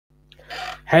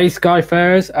Hey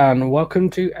Skyfarers, and welcome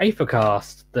to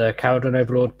Aethercast, the Caledon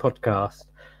Overlord podcast.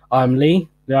 I'm Lee,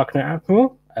 the Arcanet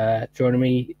Admiral. Joining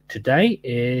me today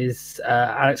is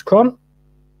Alex Cron.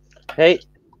 Hey.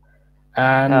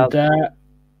 And,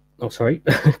 oh, sorry,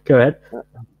 go ahead.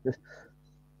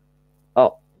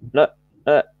 Oh, no,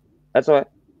 that's all right.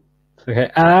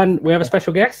 Okay, and we have a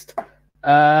special guest,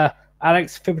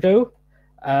 Alex Thibodeau,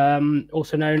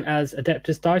 also known as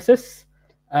Adeptus Dices.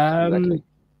 Exactly.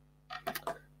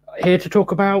 Here to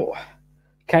talk about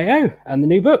KO and the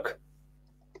new book.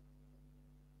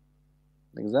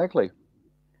 Exactly.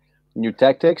 New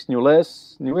tactics, new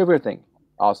lists, new everything.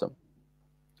 Awesome.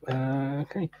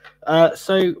 Okay.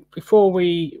 So before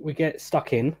we get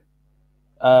stuck in,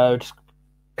 just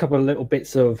a couple of little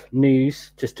bits of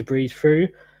news just to breeze through.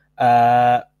 We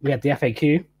had the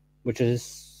FAQ, which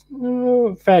is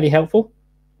fairly helpful.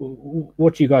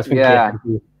 What do you guys think? Yeah. Of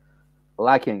the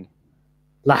FAQ?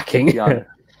 Lacking.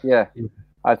 Yeah.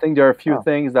 I think there are a few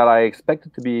things that I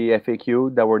expected to be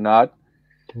FAQ that were not.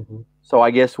 Mm-hmm. So I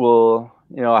guess we'll,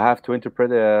 I have to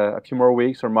interpret a few more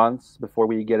weeks or months before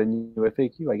we get a new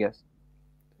FAQ, I guess.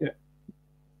 Yeah.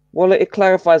 Well, it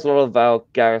clarifies a lot of our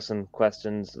garrison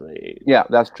questions. Yeah,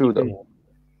 that's true, though.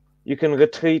 You can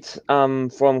retreat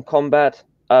from combat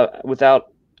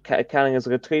without counting as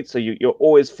a retreat, so you're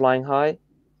always flying high.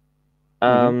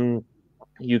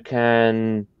 You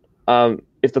can,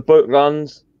 if the boat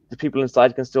runs, the people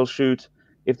inside can still shoot.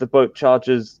 If the boat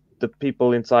charges, the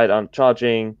people inside aren't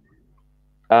charging.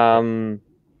 So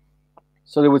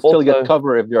they would still get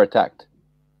cover if they're attacked.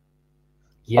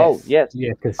 Yes. Oh, yes.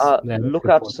 Yeah, because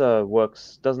Lookout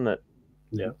works, doesn't it?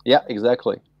 Yeah. Yeah,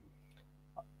 exactly.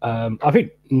 I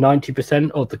think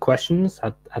 90% of the questions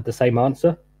had the same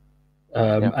answer.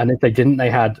 And if they didn't, they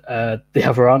had the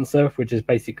other answer, which is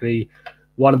basically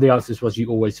one of the answers was you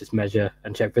always just measure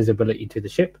and check visibility to the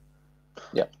ship.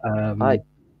 Yeah.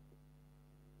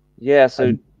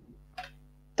 So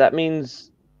that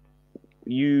means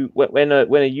when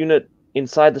a unit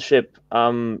inside the ship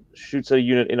shoots a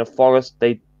unit in a forest,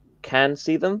 they can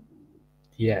see them?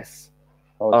 Yes.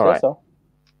 Oh, all right. So.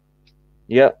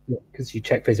 Yeah. Because you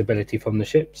check visibility from the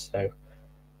ships, so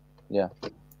yeah,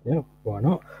 why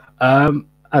not? And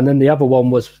then the other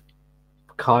one was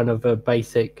kind of a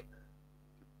basic.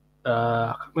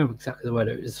 I can't remember exactly the word.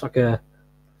 It's like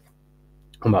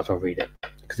I might as well read it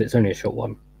because it's only a short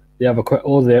one. Most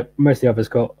of the others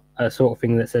got a sort of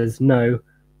thing that says no.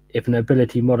 If an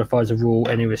ability modifies a rule,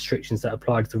 any restrictions that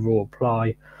apply to the rule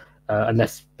apply,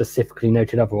 unless specifically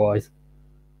noted otherwise.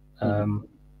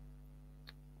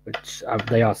 Which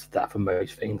they asked that for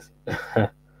most things.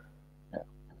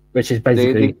 Which is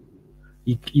basically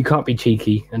you can't be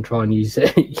cheeky and try and use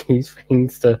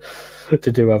things to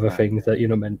do other things that you're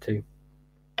not meant to.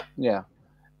 Yeah,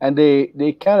 and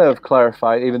they kind of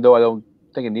clarified, even though I don't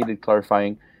think it needed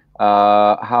clarifying,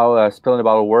 how Spell in the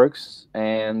Bottle works,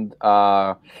 and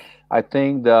I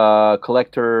think the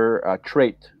collector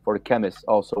trait for the chemist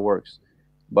also works.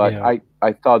 But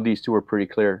I thought these two were pretty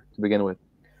clear to begin with.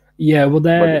 Yeah, well,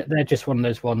 they're just one of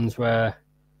those ones where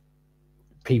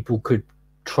people could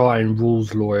try and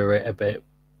rules lawyer it a bit.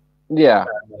 Yeah,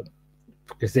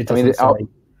 because it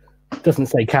doesn't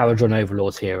say Caledon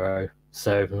Overlord's hero.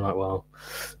 So I'm like, well,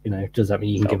 does that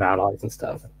mean you can give allies and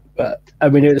stuff? But I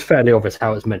mean, it was fairly obvious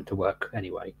how it's meant to work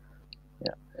anyway.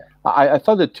 Yeah, I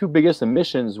thought the two biggest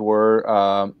omissions were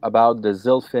about the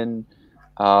Zilfin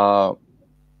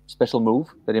special move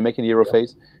that they make in the hero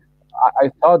phase. I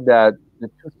thought that the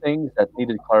two things that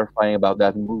needed clarifying about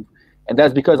that move, and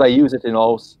that's because I use it in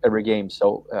almost every game.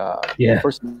 So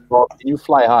first of all, can you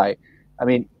fly high? I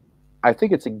mean, I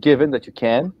think it's a given that you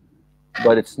can,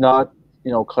 but it's not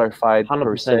clarified 100%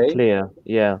 per se. clear.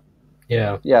 Yeah,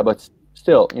 but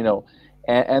still,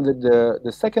 and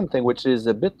the second thing, which is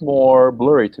a bit more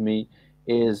blurry to me,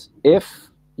 is if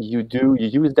you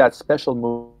use that special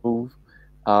move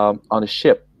on a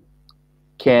ship,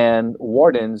 can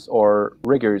wardens or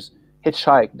riggers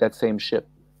hitchhike that same ship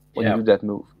when you do that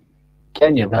move?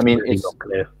 Can you? I mean, really it's not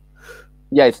clear.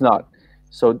 Yeah, it's not.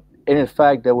 So, in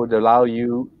fact, that would allow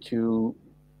you to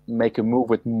make a move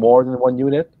with more than one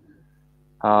unit.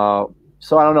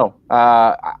 So I don't know.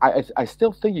 I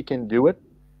still think you can do it,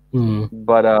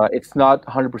 but it's not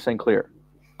 100% clear.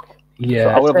 Yeah, so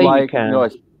I would have liked.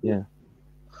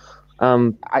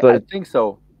 I think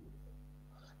so.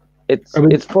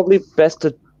 It's probably best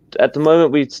to. At the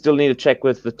moment, we still need to check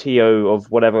with the TO of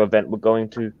whatever event we're going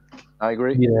to. I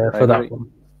agree. Yeah, for that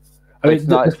one. I mean, it's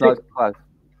not class.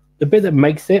 The bit that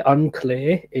makes it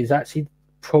unclear is actually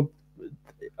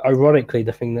ironically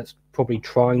the thing that's probably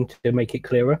trying to make it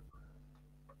clearer,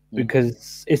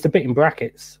 because it's the bit in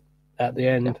brackets. at the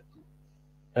end.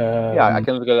 Yeah, I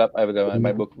can look it up. I have it in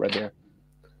my book right there.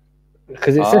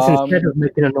 Because it says instead of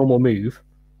making a normal move,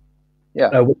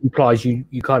 which implies you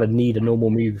kind of need a normal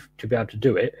move to be able to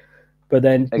do it. But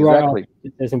then right after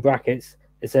it says in brackets,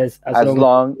 it says as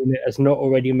long as the unit has not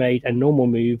already made a normal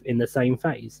move in the same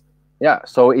phase. Yeah,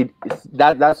 so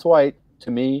that's why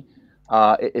to me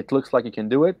it looks like you can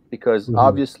do it, because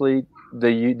obviously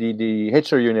the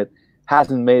Hitcher unit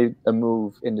hasn't made a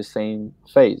move in the same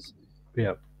phase.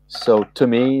 Yeah. So to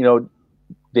me,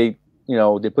 they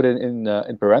put it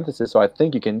in parentheses, so I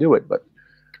think you can do it. But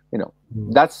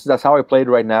that's how I played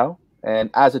right now, and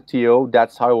as a TO,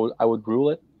 that's how I would rule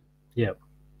it. Yeah.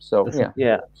 So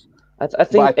yeah. I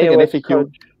think AOS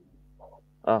coach.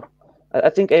 I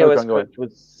think AOS coach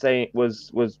was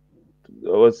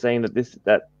saying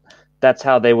that that's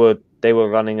how they were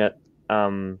running it.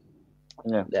 And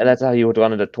that's how you would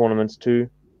run it at tournaments too.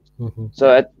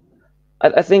 So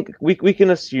I think we can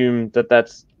assume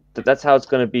that's how it's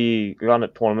going to be run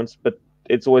at tournaments, but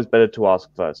it's always better to ask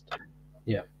first.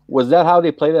 Yeah. Was that how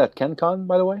they played it at KenCon,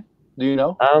 by the way? Do you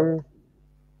know?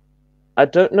 I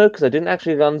don't know, because I didn't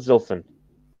actually run Zilfin.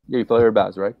 Yeah, you play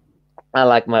Urbaz, right? I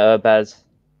like my Urbaz.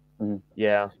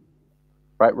 Yeah.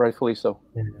 Rightfully so.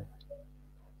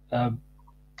 Yeah.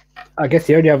 I guess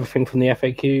the only other thing from the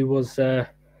FAQ was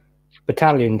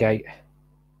Battalion Gate.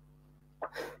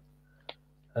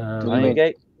 Battalion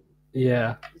Gate?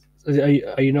 Yeah.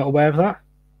 Are you not aware of that?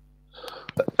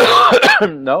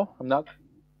 No, I'm not.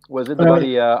 Was it about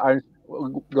the Iron?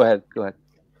 Go ahead.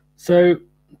 So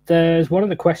there's one of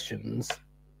the questions,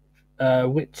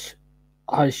 which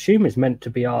I assume is meant to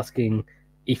be asking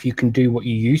if you can do what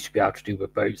you used to be able to do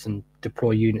with boats and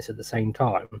deploy units at the same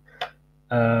time.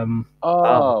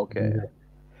 Okay.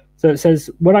 So it says,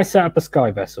 when I set up a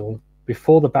sky vessel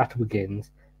before the battle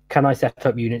begins, can I set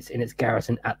up units in its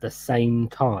garrison at the same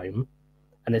time?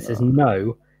 And it says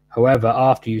no. However,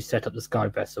 after you set up the sky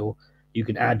vessel, you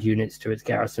can add units to its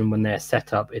garrison when they're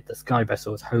set up if the sky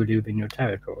vessel is wholly within your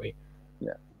territory.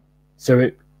 Yeah. So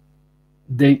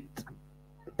the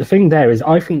thing there is,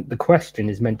 I think the question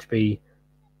is meant to be,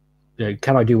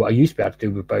 can I do what I used to be able to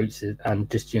do with boats and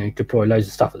just deploy loads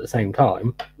of stuff at the same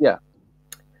time? Yeah.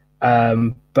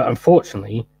 But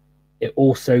unfortunately, it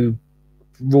also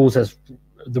rules as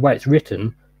the way it's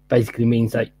written basically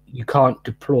means that you can't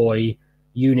deploy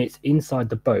units inside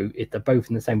the boat if they're both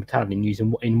in the same battalion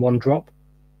using in one drop.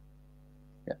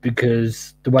 Yeah.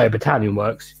 Because the way a battalion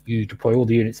works, you deploy all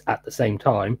the units at the same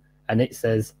time, and it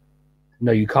says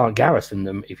no, you can't garrison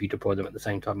them if you deploy them at the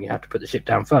same time. You have to put the ship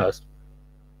down first.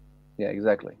 Yeah,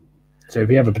 exactly. So if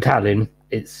you have a battalion,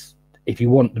 if you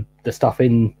want the stuff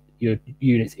in your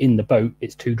units in the boat,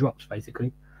 it's 2 drops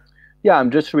basically. Yeah,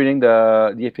 I'm just reading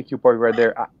the FAQ part right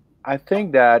there. I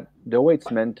think that the way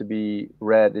it's meant to be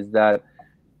read is that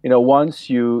once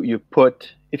you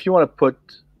put, if you want to put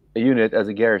a unit as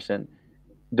a garrison,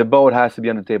 the boat has to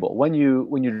be on the table. When you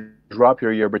drop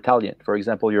your battalion, for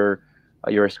example, your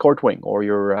escort wing or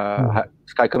your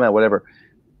sky command, whatever.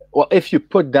 Well, if you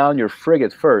put down your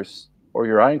frigate first or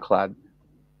your ironclad,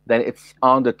 then it's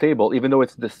on the table. Even though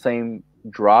it's the same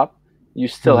drop, you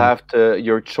still have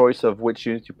your choice of which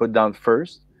unit you put down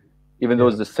first, even though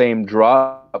it's the same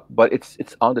drop, but it's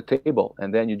on the table.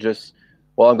 And then you just,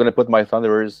 I'm going to put my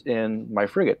Thunderers in my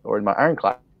frigate or in my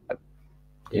ironclad.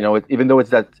 Even though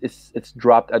it's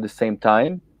dropped at the same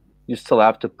time, you still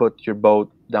have to put your boat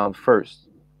down first.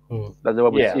 That's the way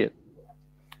we see it.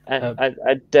 And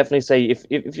I'd definitely say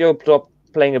if you're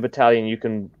playing a battalion, you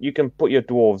can put your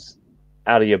dwarves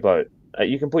out of your boat.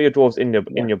 You can put your dwarves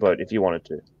in your boat if you wanted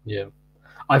to. Yeah,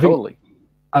 I think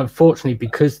unfortunately,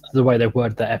 because of the way they've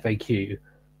worded the FAQ,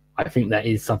 I think that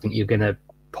is something you're going to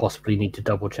possibly need to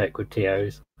double check with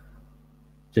TOs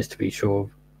just to be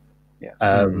sure.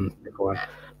 Yeah.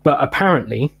 But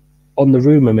apparently, on the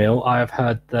rumor mill, I have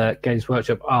heard that Games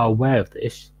Workshop are aware of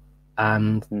this,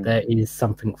 and there is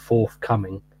something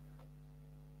forthcoming.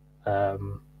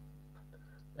 Either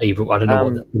I don't know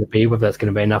what that's going to be, whether that's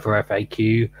going to be another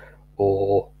FAQ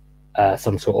or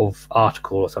some sort of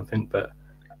article or something. But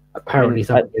apparently,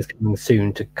 something is coming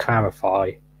soon to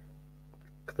clarify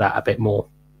that a bit more.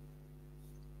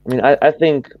 I mean, I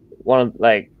think one of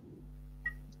the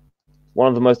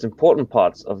most important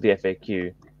parts of the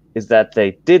FAQ is that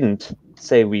they didn't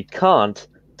say we can't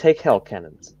take hell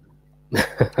cannons.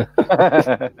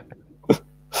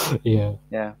 Yeah.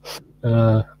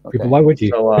 Okay. Why would you?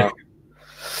 So,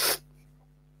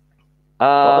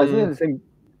 isn't it the same?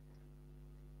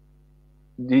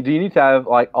 Do you need to have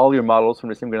all your models from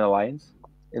the Sim Green Alliance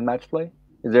in match play?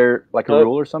 Is there a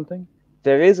rule or something?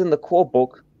 There is in the core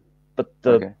book, but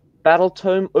Battle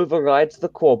Tome overrides the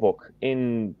core book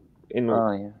in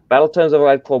yeah. Battle Tomes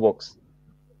override core books,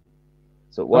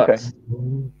 so it works. Okay.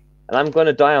 And I'm going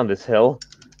to die on this hill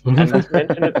and just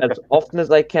mention it as often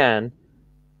as I can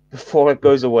before it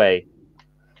goes away.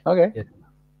 Okay. Yeah.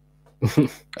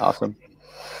 Awesome.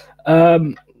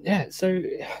 Yeah. So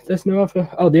there's no other.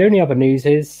 Oh, the only other news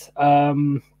is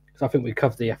because I think we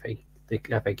covered the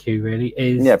FAQ really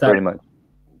is Yeah, that pretty much.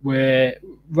 we're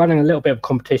running a little bit of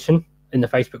competition in the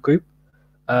Facebook group.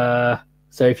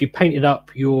 So if you painted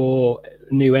up your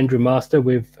new Endrin Master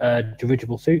with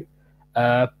dirigible suit,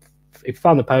 if you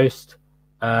find the post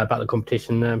about the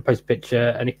competition and post a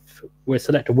picture, and if we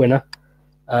select a winner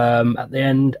at the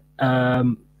end,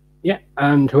 yeah,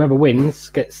 and whoever wins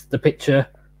gets the picture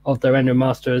of their Endrin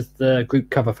Master as the group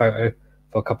cover photo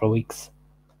for a couple of weeks.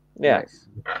 Yeah. Nice.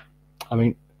 I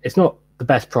mean, it's not the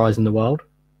best prize in the world,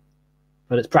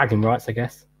 but it's bragging rights, I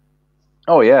guess.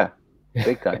 Oh yeah,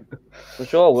 big time. For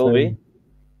sure, will be.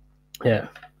 Yeah.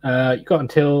 You got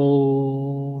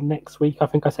until next week. I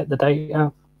think I set the date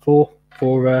out for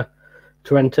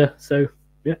to enter. So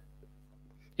yeah,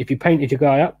 if you painted your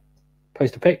guy up,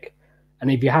 post a pic, and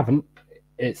if you haven't,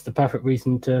 it's the perfect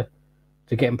reason to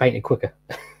get him painted quicker.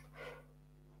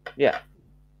 Yeah.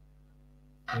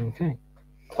 Okay.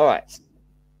 All right.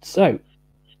 So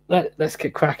let's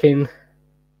get cracking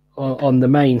on the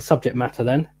main subject matter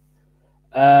then.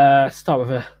 Start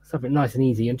with something nice and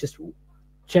easy, and just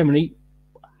generally,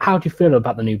 how do you feel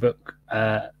about the new book,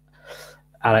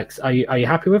 Alex? Are you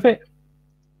happy with it?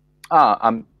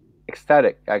 I'm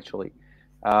ecstatic, actually.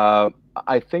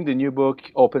 I think the new book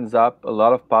opens up a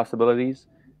lot of possibilities,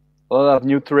 a lot of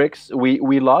new tricks.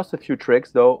 We lost a few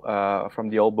tricks though from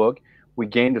the old book. We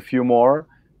gained a few more.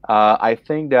 I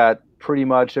think that pretty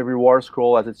much every war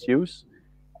scroll has its use.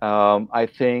 I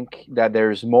think that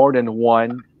there's more than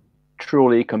one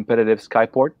truly competitive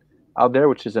Skyport out there,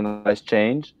 which is a nice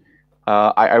change.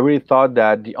 I really thought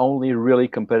that the only really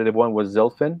competitive one was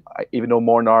Zilfin, even though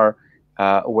Mornar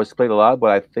was played a lot,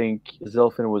 but I think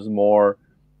Zilfin was more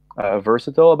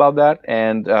versatile about that.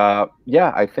 And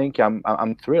yeah, I think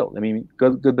I'm thrilled. I mean,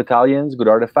 good battalions, good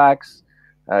artifacts,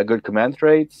 good command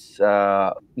traits,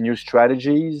 new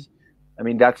strategies. I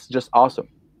mean, that's just awesome.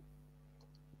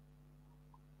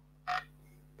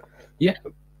 Yeah.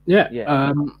 Yeah.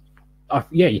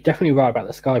 Yeah, you're definitely right about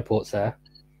the Skyports there.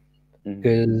 Mhm.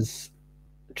 Because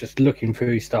just looking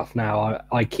through stuff now,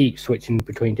 I keep switching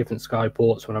between different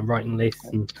Skyports when I'm writing lists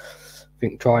and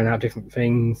trying out different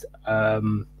things.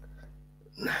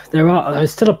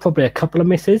 There's still probably a couple of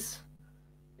misses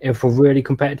for really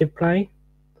competitive play.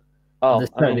 Oh,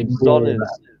 I mean, Zon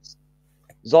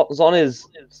is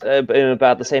in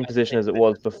about the same position as it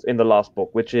was in the last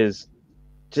book, which is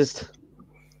just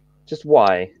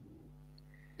why.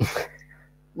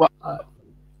 Well,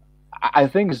 I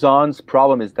think Zon's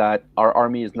problem is that our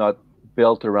army is not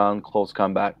built around close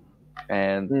combat,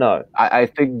 and no, I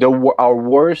think our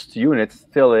worst unit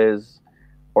still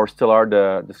are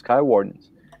the Sky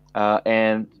Wardens,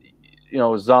 and you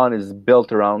know Zon is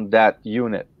built around that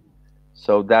unit,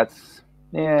 so that's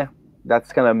kind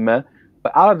of meh.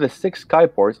 But out of the 6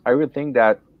 Skyports, I really think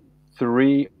that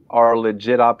 3 are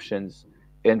legit options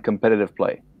in competitive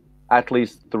play, at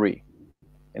least 3.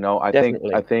 You know, I think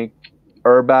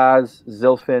Urbaz,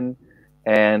 Zilfin,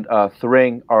 and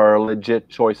Thring are legit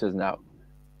choices now.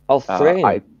 Oh, Thring.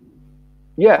 I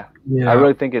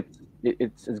really think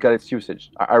it's got its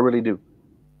usage. I really do.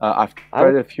 I've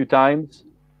tried it a few times.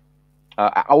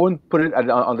 I wouldn't put it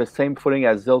on the same footing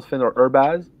as Zilfin or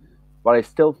Urbaz, but I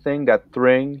still think that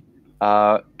Thring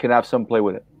can have some play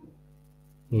with it.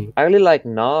 I really like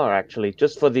Gnar actually,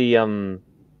 just for the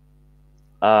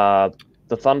Thunderer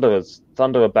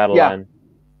battle line.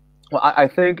 Well, I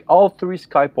think all 3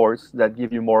 Skyports that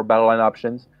give you more battle line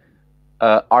options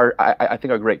I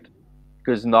think are great.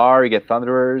 Because Gnar, you get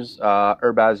Thunderers,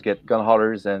 Urbaz get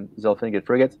Gunhaulers, and Zilfin get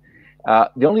Frigates.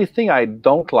 The only thing I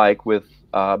don't like with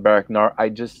Barak Gnar,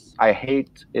 I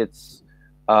hate its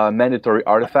mandatory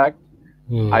artifact.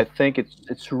 I think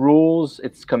its rules,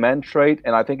 its command trait,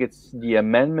 and I think it's the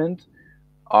amendment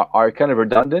are kind of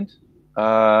redundant.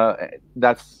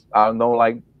 That's I don't know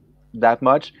like that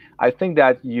much. I think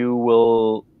that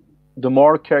the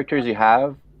more characters you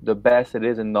have, the best it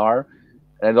is in Gnar.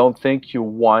 And I don't think you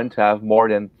want to have more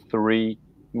than 3,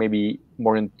 maybe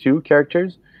more than 2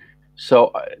 characters.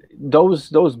 So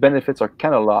those benefits are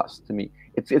kind of lost to me.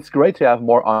 It's great to have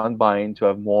more unbind, to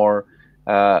have more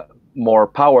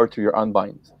power to your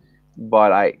unbinds,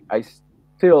 but I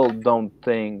still don't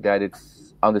think that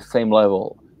it's on the same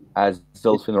level as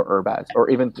Zilfin or Urbaz or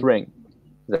even Thring.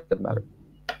 Does that matter?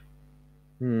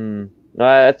 No,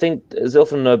 I think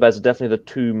Zilf and Nobods are definitely the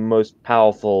two most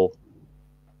powerful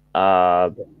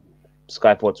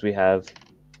Skyports we have.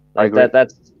 Like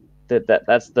that's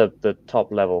the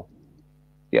top level.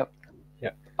 Yeah.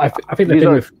 Yeah. I think the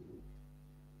thing with...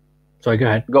 Sorry, go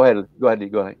ahead. Go ahead. Go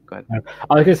ahead.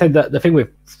 I was going to say that the thing with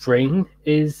Fring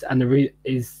is, and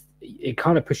is it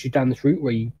kind of pushes you down this route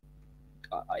where you,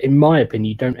 in my opinion,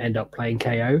 you don't end up playing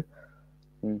KO.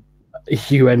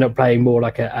 You end up playing more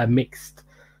like a mixed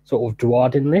sort of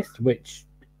Duardin list, which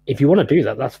if you want to do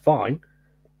that, that's fine.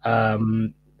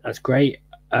 That's great.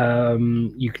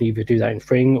 You can either do that in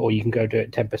Fring or you can go do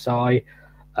it Tempest Eye,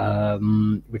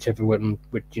 whichever one,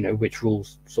 which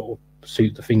rules sort of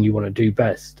suit the thing you want to do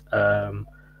best.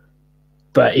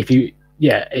 But if you,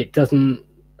 it doesn't.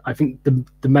 I think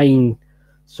the main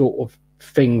sort of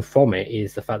thing from it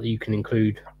is the fact that you can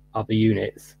include other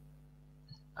units,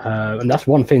 and that's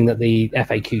one thing that the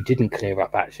FAQ didn't clear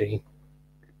up actually,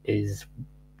 is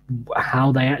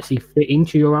how they actually fit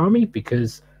into your army,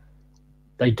 because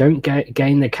they don't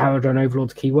gain the Caradhran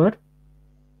Overlord's keyword.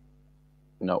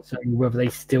 No. So whether they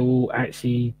still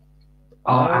actually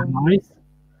are allies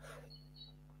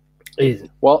is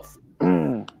a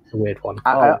weird one.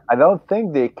 I don't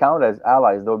think they count as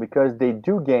allies though, because they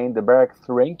do gain the Barak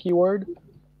Thring keyword,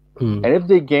 and if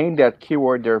they gain that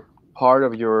keyword, they're part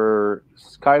of your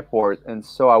Skyport, and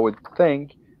so I would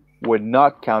think would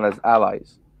not count as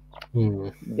allies.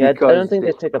 Yeah, I don't think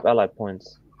they take up ally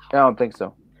points. I don't think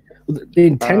so. The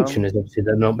intention is obviously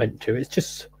they're not meant to. It's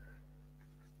just,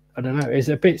 I don't know. It's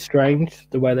a bit strange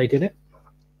the way they did it.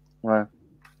 Right.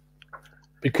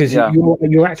 Because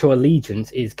your actual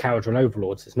allegiance is Caradhran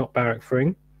Overlords. It's not Barak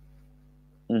Thring.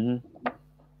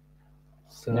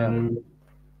 So.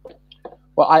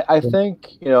 Well, I think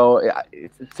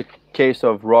it's a case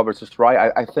of Roberts is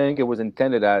right. I think it was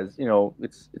intended as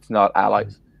it's not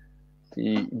allies,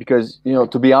 because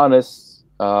to be honest,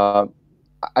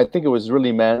 I think it was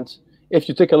really meant. If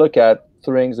you take a look at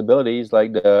Thring's abilities,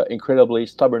 like the incredibly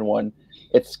stubborn one,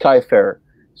 it's Skyfarer.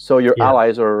 So your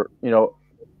allies or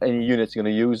any units you're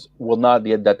going to use will not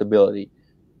get that ability.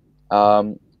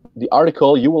 The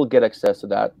article, you will get access to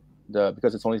that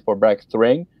because it's only for Barak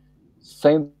Thring.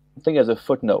 Same thing as a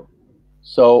footnote.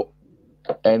 So,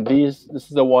 and this is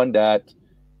the one that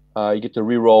you get to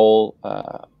reroll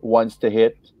once to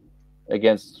hit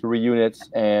against 3 units,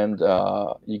 and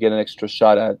you get an extra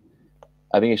shot at,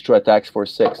 I think, extra attacks for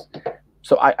 6.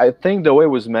 So I think the way it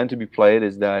was meant to be played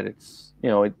is that it's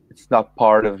it's not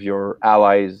part of your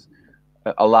allies'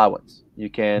 allowance. You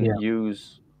can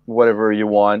use whatever you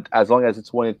want as long as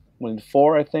it's 1 in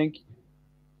 4. I think.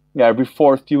 Yeah, every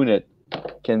 4th unit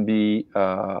can be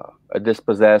a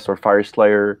Dispossess or Fire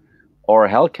Slayer or a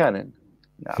Hell Cannon.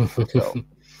 So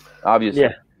obviously,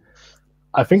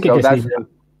 I think it just needs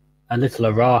a little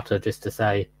errata just to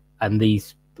say, and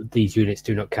these units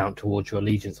do not count towards your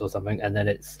allegiance or something, and then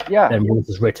it's then once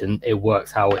it's written, it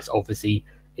works how it's obviously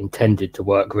intended to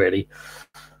work. Really,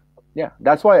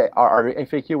 that's why our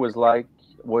FAQ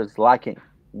was lacking,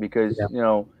 because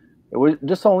it was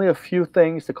just only a few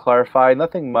things to clarify,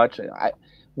 nothing much.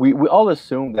 We all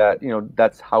assume that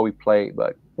that's how we play,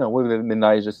 but it would have been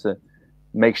nice just to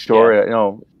make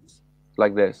sure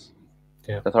like this.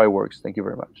 That's how it works. Thank you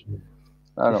very much.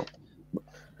 I don't know.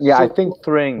 Yeah, so, I think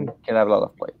Thring can have a lot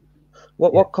of play.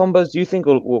 What combos do you think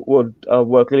would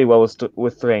work really well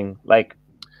with Thring? Like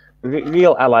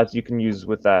real allies you can use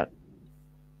with that?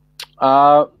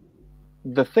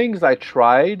 The things I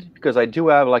tried, because I do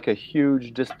have like a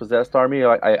huge Dispossessed army.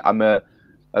 I'm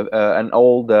an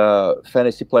old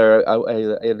fantasy player.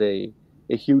 I had a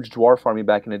huge dwarf army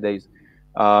back in the days.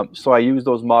 So I use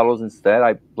those models instead.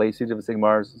 I play Siege of the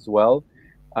Sigmars as well.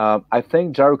 I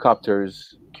think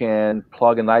gyrocopters can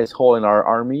plug a nice hole in our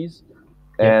armies,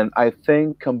 and I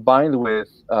think combined with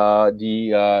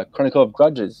the Chronicle of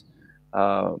Grudges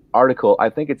article, I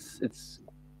think it's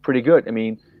pretty good. I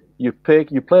mean, you play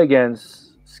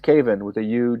against Skaven with a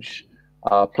huge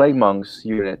Plague Monks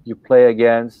unit. You play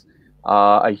against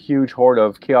a huge horde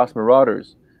of Chaos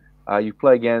Marauders. You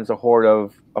play against a horde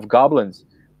of Goblins.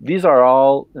 These are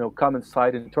all common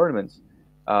sight in tournaments.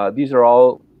 These are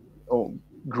all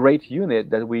great unit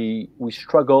that we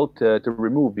struggle to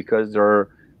remove because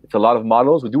it's a lot of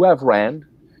models. We do have Rand,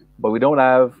 but we don't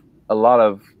have a lot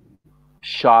of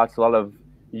shots, a lot of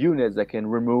units that can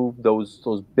remove those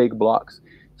big blocks.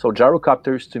 So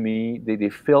gyrocopters, to me, they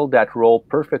fill that role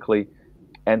perfectly,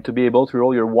 and to be able to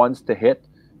roll your ones to hit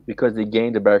because they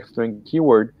gain the Barak Thring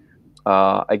keyword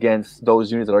against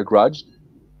those units that are grudged,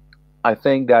 I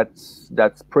think that's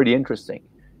pretty interesting,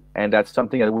 and that's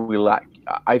something that we lack.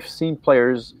 I've seen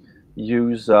players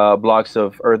use blocks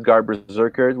of Earthguard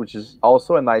Berserkers, which is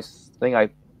also a nice thing. I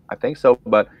think so,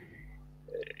 but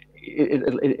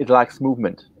it lacks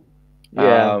movement.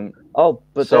 Yeah. But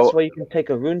that's why you can take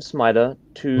a Rune Smiter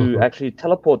to actually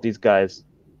teleport these guys.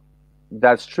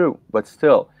 That's true, but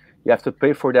still, you have to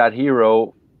pay for that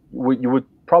hero. You would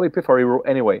probably pay for a hero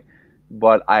anyway,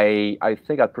 but I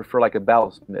think I'd prefer like a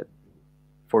Battle Smith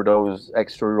for those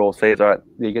extra reroll saves.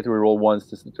 They get to reroll once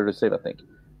to the save, I think.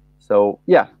 So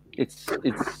yeah, it's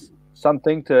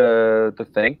something to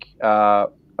think. A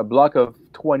block of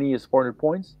 20 is 400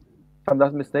 points, if I'm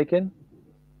not mistaken.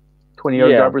 20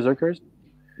 Earthguard Berserkers.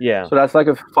 Yeah. So that's like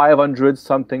a 500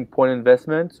 something point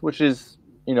investment, which is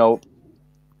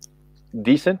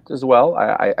decent as well.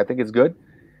 I think it's good,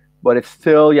 but it's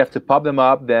still, you have to pop them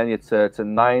up. Then it's a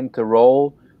 9 to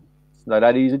roll. It's not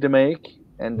that easy to make.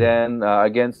 And then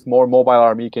against more mobile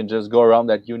army, you can just go around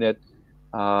that unit,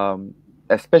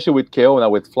 especially with KO now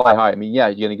with Fly High. I mean, yeah,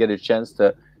 you're gonna get a chance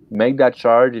to make that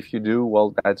charge. If you do,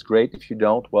 well, that's great. If you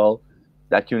don't, well,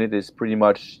 that unit is pretty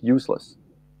much useless.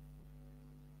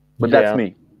 But that's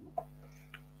me.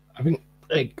 I think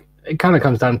it kind of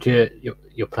comes down to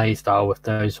your play style with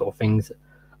those sort of things.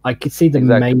 I could see them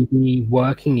maybe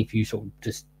working if you sort of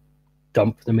just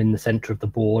dump them in the center of the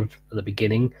board at the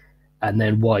beginning, and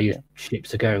then while your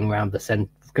ships are going around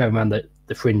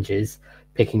the fringes,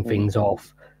 picking things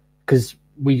off. Because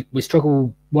we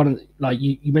struggle.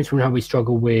 You mentioned how we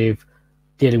struggle with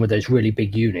dealing with those really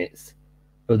big units,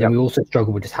 but then we also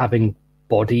struggle with just having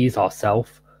bodies ourselves,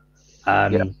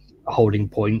 holding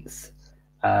points.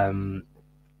 And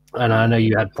I know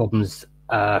you had problems,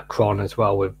 Kron, as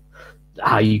well, with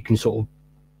how you can sort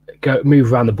of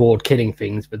move around the board killing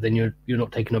things, but then you're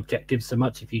not taking objectives so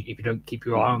much if you don't keep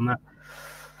your eye on that.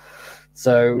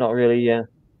 So not really, yeah.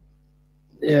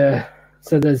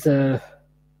 So there's a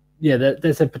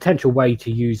potential way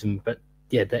to use them, but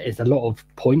there is a lot of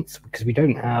points because we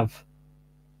don't have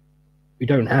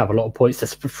a lot of points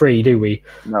that's for free, do we?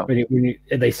 No.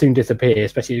 They soon disappear,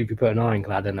 especially if you put an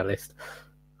Ironclad in a list.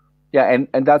 Yeah,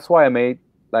 and that's why I made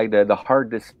like the hard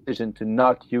decision to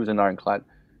not use an Ironclad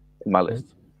in my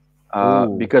list.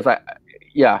 Because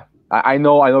I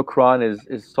know Kron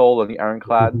is sold on the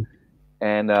Ironclad,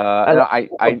 and I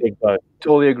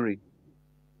totally agree.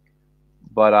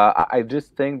 But I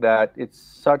just think that it's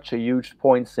such a huge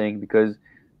point sink because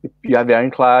you have the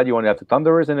Ironclad, you want to have the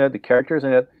Thunderers in it, the characters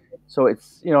in it, so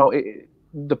it's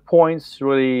the points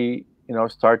really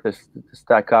start to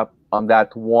stack up on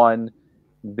that one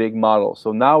big model.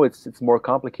 So now it's more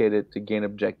complicated to gain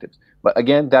objectives. But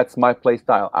again, that's my play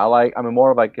style. I'm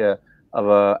more of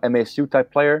a MSU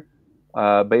type player,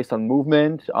 based on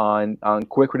movement, on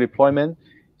quick redeployment.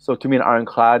 So to me, an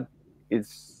Ironclad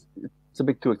it's a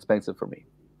bit too expensive for me.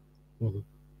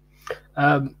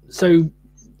 So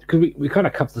we kind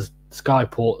of covered the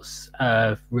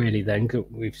Skyports really. Then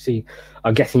we've seen.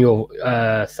 I'm guessing you're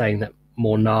saying that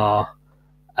Mornar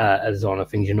as on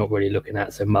things you're not really looking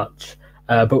at so much.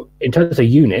 But in terms of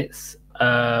units,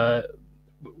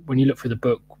 when you look through the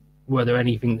book, were there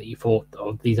anything that you thought,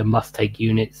 these are must-take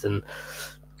units, and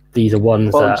these are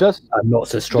ones that are not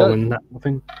so strong in that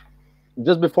thing?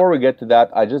 Just before we get to that,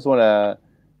 I just want to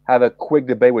have a quick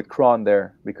debate with Kron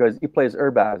there, because he plays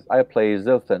Urbaz, I play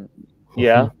Zilfin.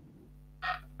 Yeah.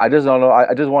 I just don't know.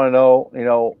 I just want to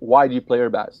know, why do you play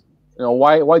Urbaz?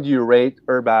 Why do you rate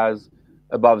Urbaz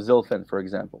above Zilfin, for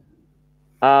example?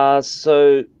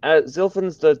 So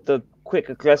Zilfin's the quick,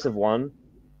 aggressive one.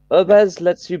 Urbaz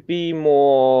lets you be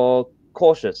more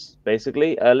cautious,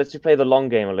 basically. Lets you play the long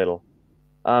game a little.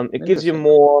 It gives you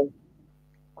more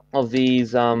of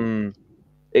these.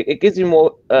 It gives you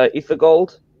more ether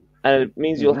gold, and it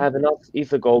means you'll have enough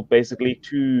ether gold basically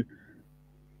to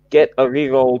get a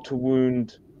reroll to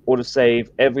wound or to save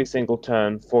every single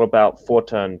turn for about 4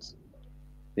 turns.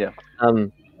 Yeah.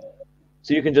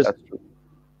 So you can just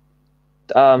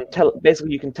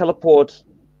basically you can teleport.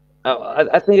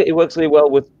 I think it works really well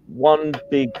with one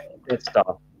big Death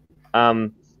Star.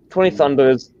 20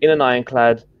 Thunders in an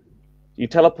Ironclad. You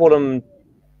teleport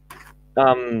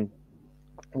them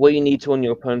where you need to on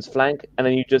your opponent's flank, and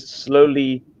then you just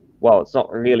slowly, well, it's not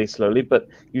really slowly, but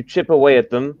you chip away at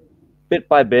them bit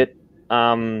by bit,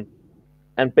 and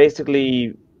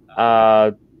basically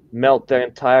melt their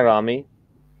entire army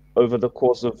over the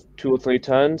course of 2 or 3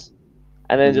 turns,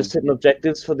 and then just hit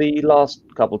objectives for the last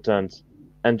couple turns,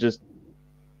 and just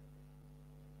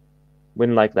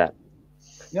win like that.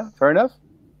 Yeah, fair enough.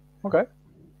 Okay.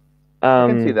 I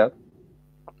can see that.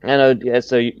 I know, yeah,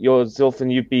 so your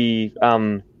Zilfin, you'd be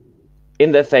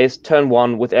in their face, turn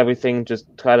 1 with everything, just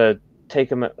try to take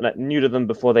them, neuter them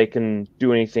before they can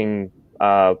do anything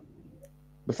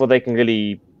before they can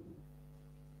really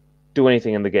do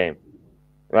anything in the game,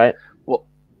 right? Well,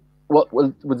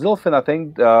 with Zilfin, I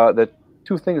think the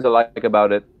two things I like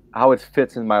about it, how it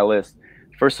fits in my list.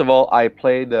 First of all, I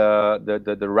played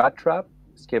the Rat Trap,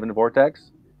 Skaven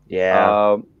Vortex.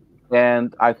 Yeah.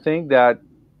 And I think that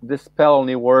this spell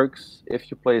only works if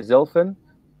you play Zilfin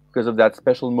because of that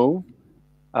special move.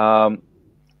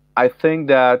 I think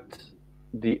that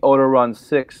the Auto Run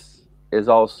 6 is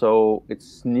also, it's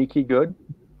sneaky good,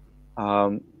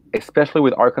 especially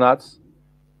with Arcanauts.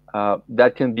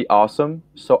 That can be awesome.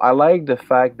 So I like the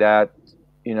fact that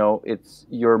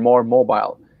you're more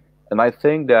mobile, and I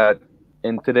think that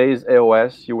in today's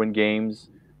AOS you win games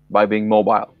by being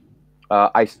mobile.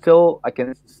 I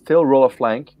can still roll a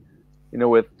flank,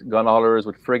 with gun haulers,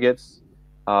 with frigates,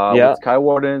 with Sky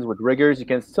Wardens, with riggers. You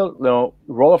can still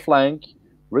roll a flank,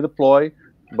 redeploy,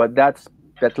 but that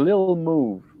little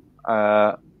move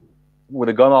with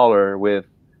a gun hauler with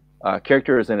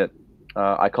characters in it.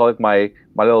 I call it my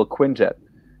little Quinjet.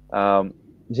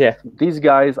 These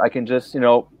guys, I can just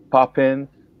pop in,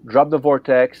 drop the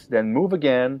vortex, then move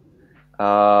again,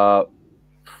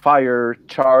 fire,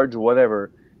 charge,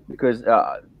 whatever. Because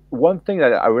one thing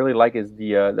that I really like is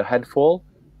the headful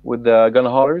with the gun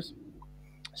haulers.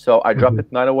 So I drop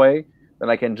it 9 away, then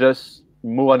I can just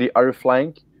move on the other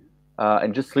flank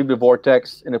and just leave the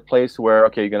vortex in a place where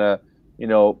you're gonna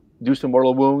do some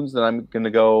mortal wounds, then I'm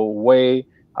gonna go way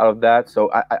out of that.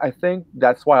 So I think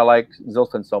that's why I like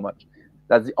Zilfin so much.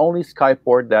 That's the only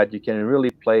skyport that you can really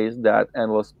place that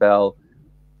endless spell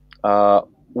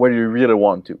where you really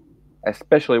want to,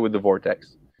 especially with the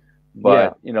vortex.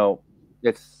 But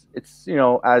it's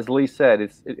as Lee said,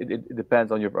 it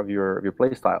depends on your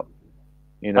play style.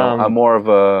 I'm more of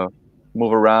a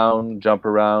move around, jump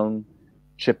around,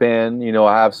 chip in.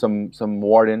 I have some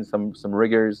wardens, some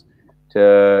riggers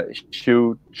to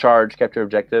shoot, charge, capture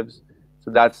objectives.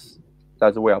 So that's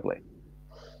the way I play.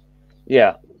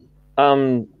 Yeah.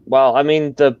 Well, I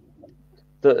mean the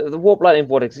Warp Lightning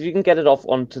Vortex, if you can get it off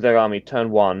onto their army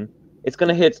turn 1, it's going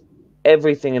to hit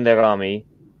everything in their army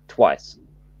twice.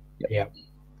 Yeah.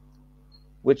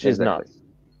 Which is nuts.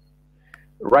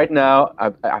 Right now, I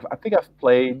think I've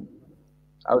played,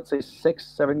 I would say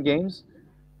 6-7 games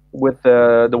with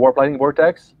the Warp Lightning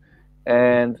Vortex.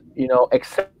 And,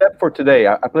 except for today,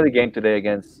 I played a game today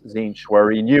against Tzeentch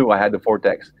where he knew I had the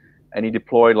Vortex and he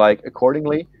deployed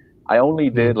accordingly. I only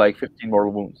did 15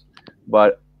 mortal wounds.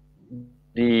 But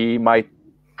my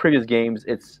previous games,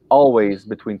 it's always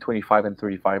between 25 and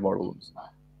 35 mortal wounds.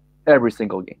 Every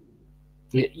single game.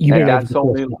 You mean that's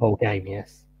only the whole game,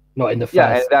 yes? Not in the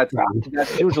first round.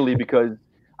 That's usually because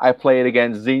I played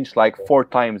against Tzeentch 4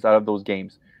 times out of those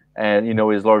games. And,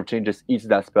 his Lord of Change just eats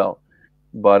that spell.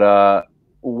 But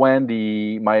when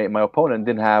my opponent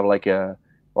didn't have a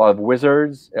lot of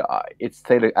wizards, it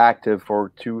stayed active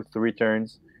for 2-3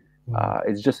 turns.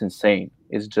 It's just insane.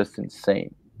 It's just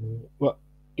insane. Well,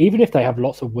 even if they have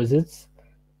lots of wizards,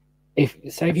 if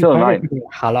you play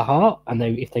Halahar and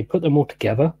if they put them all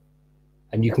together,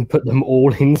 and you can put them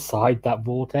all inside that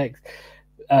vortex,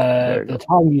 the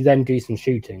time you then do some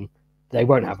shooting, they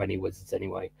won't have any wizards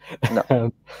anyway.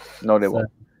 No, they won't.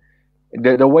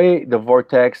 The way the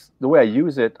vortex, the way I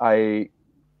use it, I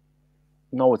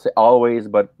would say always,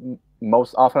 but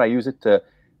most often I use it to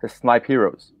snipe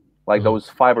heroes, those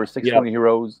 5 or 6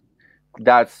 heroes.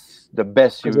 That's the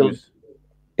best use.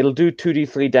 It'll do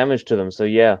 2d3 damage to them, so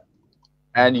yeah.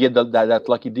 And you get that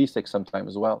lucky d6 sometimes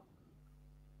as well.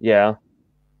 Yeah.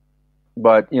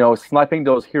 But sniping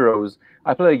those heroes.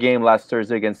 I played a game last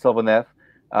Thursday against Sylvaneth.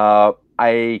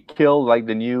 I killed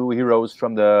the new heroes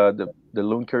from the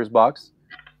Loon Curse box.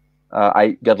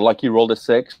 I got lucky, rolled a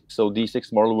 6, so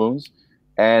d6 mortal wounds,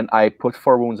 and I put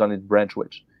 4 wounds on it, Branch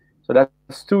Witch. So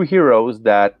that's 2 heroes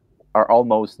that are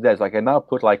almost dead. I now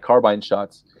put carbine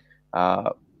shots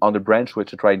on the Branch Witch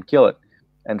to try and kill it,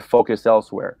 and focus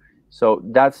elsewhere. So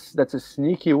that's a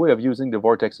sneaky way of using the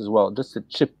vortex as well, just to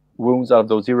chip wounds out of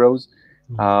those heroes,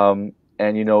 and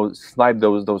snipe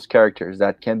those characters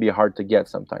that can be hard to get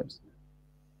sometimes.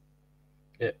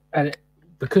 Yeah, and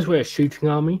because we're a shooting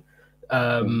army,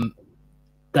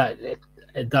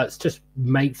 that's just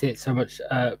makes it so much.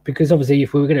 Because obviously,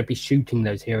 if we were going to be shooting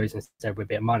those heroes instead, we'd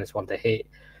be at -1 to hit.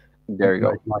 There you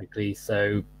go. Likely,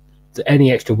 so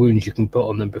any extra wounds you can put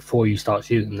on them before you start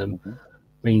shooting them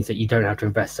means that you don't have to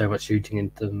invest so much shooting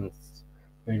into them. It's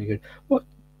really good. What?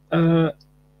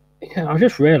 I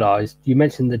just realised you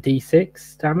mentioned the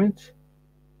D6 damage.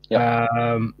 Yeah.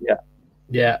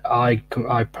 Yeah. I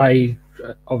played.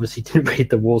 Obviously, didn't read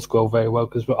the War Scroll very well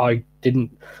because I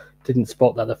didn't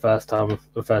spot that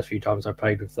the first few times I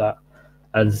played with that,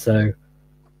 and so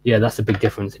Yeah, that's a big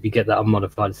difference if you get that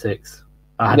unmodified 6.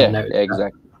 I hadn't noticed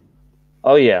exactly. That.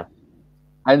 Oh yeah.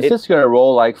 And it's just gonna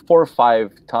roll like 4 or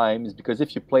 5 times, because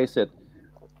if you place it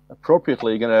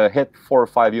appropriately, you're gonna hit 4 or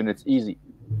 5 units easy.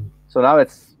 So now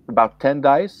it's about 10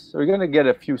 dice. So you're gonna get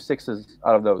a few 6s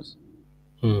out of those.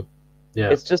 Yeah,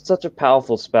 it's just such a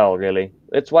powerful spell, really.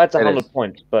 It's why it's 100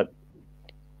 points, but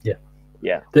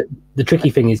yeah. The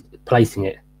tricky thing is placing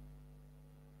it.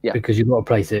 Yeah, because you've got to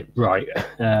place it right.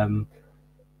 And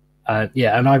I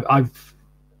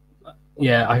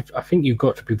think you've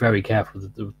got to be very careful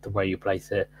the way you place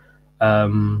it,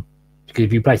 because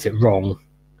if you place it wrong,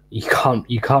 you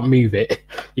can't move it,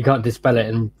 you can't dispel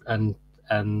it and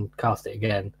cast it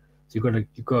again. So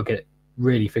you've got to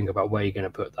really think about where you're going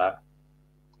to put that.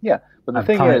 Yeah, but the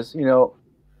thing is,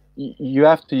 you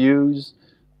have to use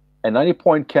a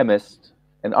 90-point chemist,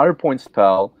 an 100-point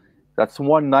spell. That's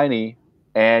 190,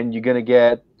 and you're gonna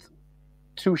get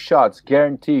 2 shots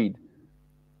guaranteed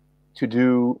to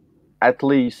do at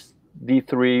least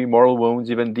D3 mortal wounds,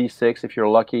 even D6 if you're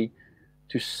lucky,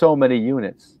 to so many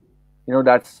units.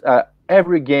 That's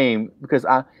every game, because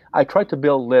I try to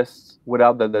build lists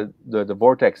without the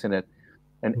vortex in it,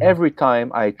 and every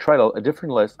time I try a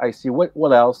different list, I see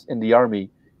what else in the army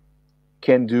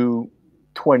can do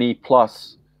 20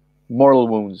 plus mortal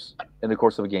wounds in the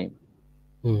course of a game,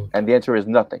 and the answer is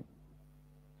nothing.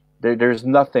 There's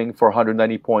nothing for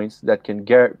 190 points that can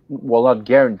not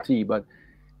guarantee, but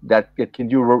that it can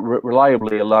do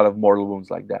reliably a lot of mortal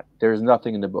wounds like that. There's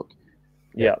nothing in the book.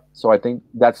 Yeah. So I think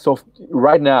that's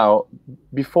right now,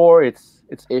 before it's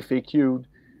FAQ'd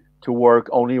to work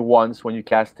only once when you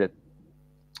cast it.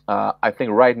 I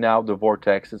think right now the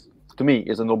vortex is a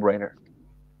no-brainer.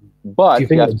 But do you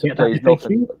think you have to play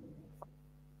Zilfin.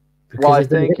 Well, I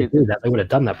think they would have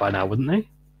done that by now, wouldn't they?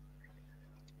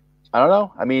 I don't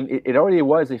know. I mean, it already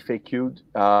was FAQ'd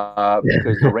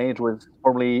because the range was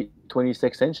formerly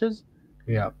 26 inches.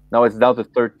 Yeah. Now it's down to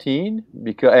 13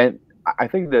 and I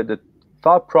think the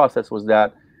thought process was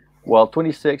that,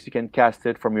 26 you can cast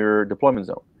it from your deployment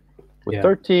zone. With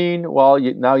 13,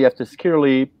 now you have to skill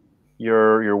leap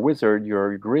your wizard,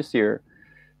 your Grisir,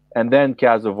 and then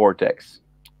cast the vortex.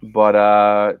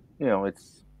 But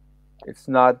it's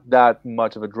not that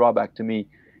much of a drawback to me.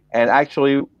 And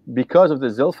actually, because of the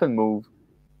Zilfin move,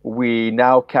 we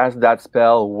now cast that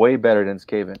spell way better than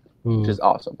Skaven, which is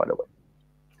awesome, by the way.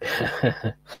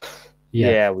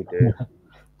 Yeah, we do.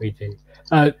 We do.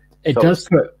 It does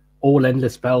put all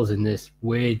endless spells in this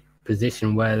weird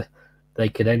position where they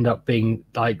could end up being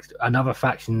like another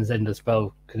faction's endless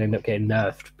spell could end up getting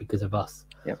nerfed because of us.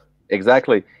 Yeah,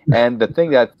 exactly. And the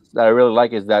thing that I really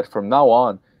like is that from now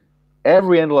on,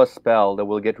 every endless spell that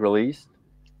will get released,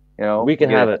 we can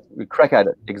have it. We crack at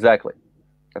it. Exactly.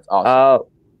 That's awesome.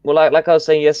 Well, like I was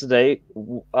saying yesterday,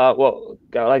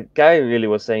 like Gary really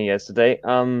was saying yesterday,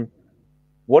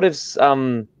 what if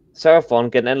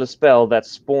Seraphon get an endless spell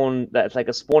that's like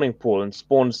a spawning pool and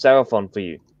spawns Seraphon for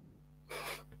you?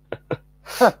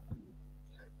 Yeah.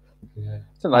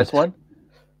 It's a nice one.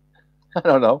 I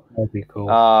don't know. That'd be cool.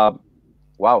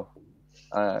 Wow.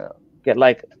 Get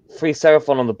like 3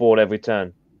 Seraphon on the board every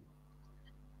turn.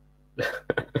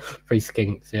 3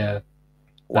 skinks, yeah.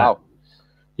 Wow.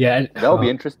 Yeah, that would be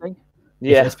interesting.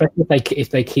 Yeah, especially if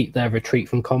they keep their retreat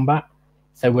from combat.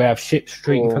 So we have ships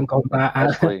retreating from combat.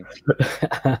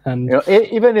 And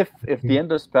even if the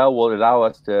end of spell will allow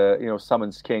us to summon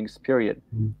skinks, period,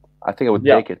 I think I would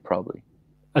take it probably.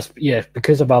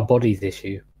 Because of our bodies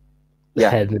issue.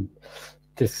 Yeah. And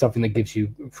just something that gives you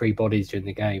 3 bodies during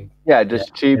the game. Yeah,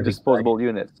 just cheap disposable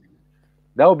units.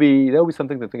 That would be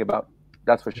something to think about.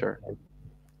 That's for sure.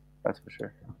 That's for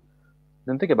sure.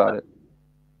 Then think about it.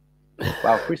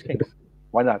 Wow, 3 skinks.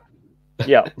 Why not?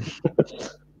 Yeah.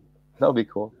 That would be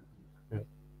cool. Yeah.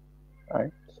 All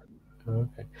right.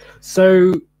 Okay.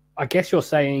 So I guess you're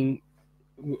saying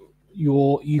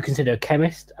you consider a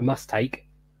chemist a must take.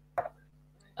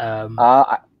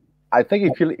 I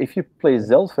think if you play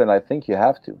Zilfin, I think you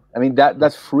have to. I mean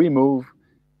that free move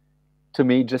to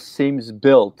me just seems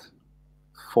built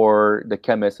for the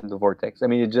chemist and the vortex. I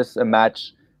mean, it's just a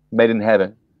match made in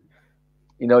heaven.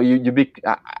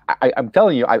 I'm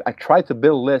telling you, I tried to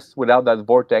build lists without that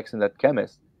vortex and that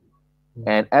chemist,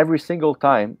 and every single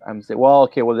time I'm saying,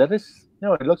 that is,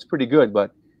 it looks pretty good,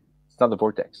 but it's not the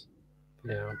vortex.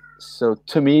 Yeah. So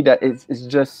to me, that it's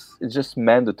just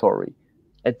mandatory.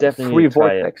 It definitely free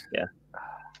vortex. Yeah.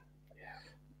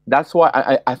 That's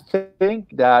why I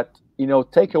think that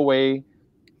take away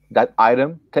that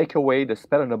item, take away the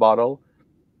spell in the bottle,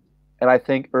 and I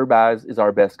think Urbaz is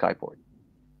our best Skyport.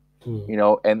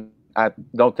 And I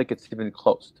don't think it's even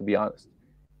close, to be honest.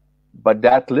 But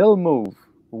that little move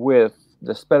with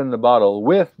the spell in the bottle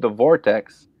with the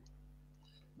vortex,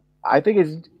 I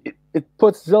think it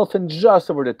puts Zilfin just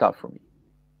over the top for me.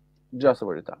 Just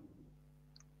over the top.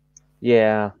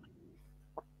 Yeah.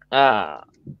 I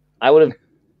would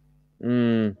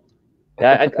have.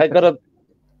 Yeah, I gotta.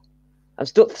 I'm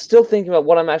still thinking about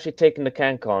what I'm actually taking to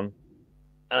CanCon,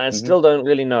 and I still don't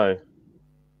really know.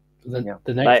 The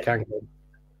next CanCon.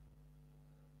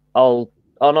 Oh,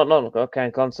 not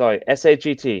CanCon. Sorry,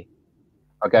 SAGT.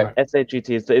 Okay. Right. SAGT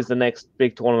is the next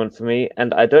big tournament for me,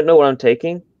 and I don't know what I'm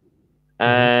taking.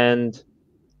 And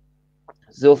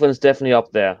Zilfin's definitely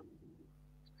up there.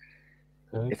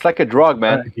 It's like a drug,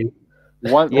 man.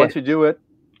 Once you do it,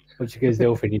 once you go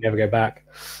Zilfin, you never go back.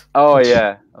 Oh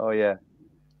yeah.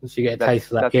 Once you get a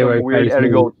taste of that hero, some weird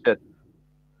Erigold shit.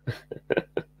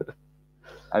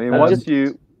 I mean, once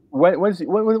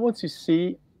you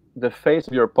see the face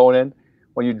of your opponent,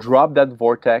 when you drop that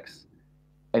vortex,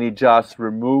 and he just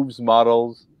removes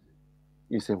models,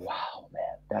 you say, "Wow,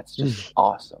 man, that's just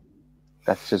awesome.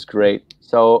 That's just great."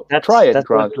 So try it,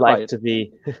 Grant. To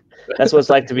be. That's what it's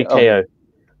like to be KO.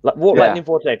 Lightning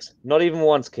vortex. Not even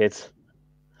once, kids.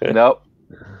 Nope.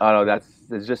 Oh no,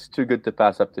 it's just too good to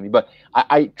pass up to me. But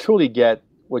I truly get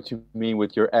what you mean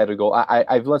with your Erigold.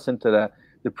 I've listened to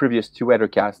the previous 2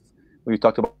 Ettercasts when you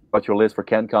talked about your list for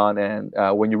CanCon and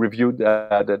when you reviewed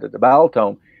the Battle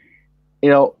Tome. You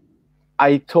know,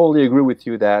 I totally agree with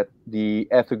you that the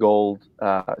Ethergold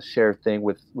share thing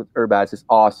with Urbaz is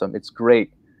awesome. It's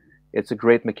great. It's a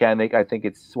great mechanic. I think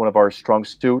it's one of our strong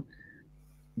suit.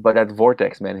 But that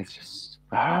Vortex, man, it's just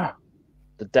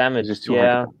the damage. Just too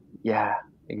hard. Yeah,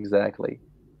 exactly.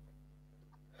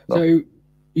 So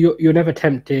you're never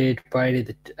tempted by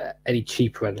any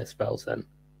cheaper endless spells then?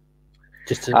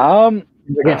 Just to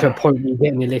get to a point where you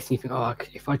get in your list and you think, oh,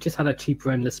 if I just had a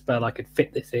cheaper endless spell, I could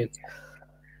fit this in.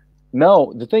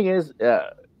 No, the thing is,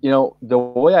 the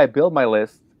way I build my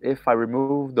list, if I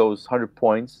remove those 100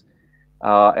 points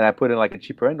and I put in like a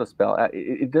cheaper endless spell,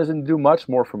 it doesn't do much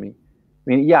more for me. I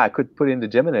mean, yeah, I could put in the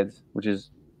Geminids, which is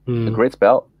a great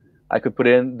spell. I could put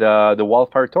in the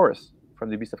Wildfire Taurus from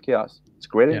the Beast of Chaos. It's a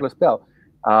great English spell.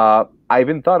 I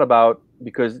even thought about,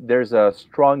 because there's a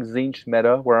strong Tzeentch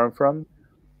meta where I'm from.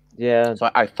 Yeah. So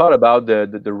I thought about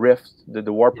the Rift,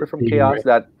 the Warp Rift from Chaos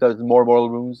that does more mortal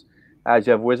wounds as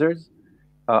you have wizards.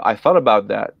 I thought about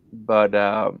that, but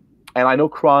and I know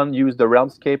Kron used the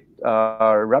Realmscape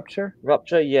Rupture.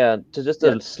 Rupture, yeah,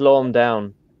 to slow them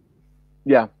down.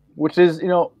 Yeah, which is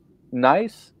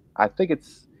nice. I think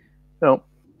it's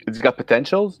it's got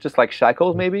potentials, just like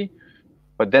Shackles maybe,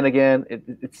 but then again,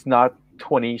 it's not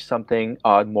 20-something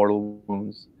odd mortal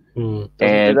wounds,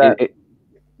 and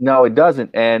no, it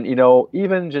doesn't. And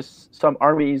even just some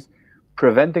armies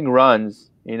preventing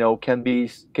runs, can be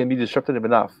disruptive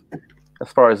enough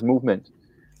as far as movement.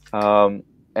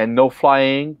 And no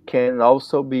flying can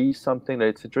also be something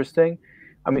that's interesting.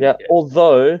 I mean,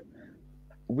 although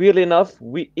weirdly enough,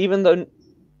 even though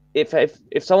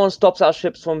if someone stops our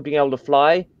ships from being able to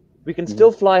fly, we can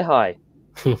still fly high.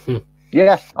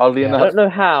 Yeah, oddly enough. I don't know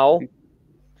how.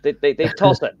 They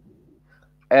toss it.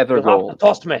 Ethergold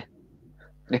tossed me.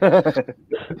 There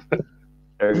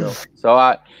you go. So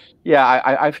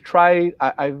I've tried.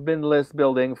 I've been list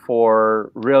building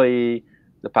for really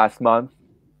the past month.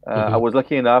 I was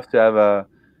lucky enough to have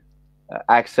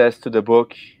access to the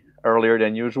book earlier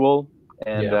than usual,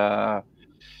 and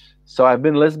so I've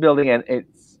been list building, and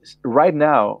it's right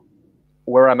now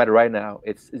where I'm at right now.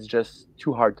 It's just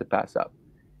too hard to pass up,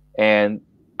 and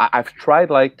I've tried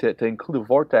to include a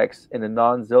Vortex in a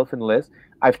non-Zilfin list.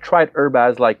 I've tried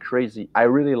Urbaz like crazy. I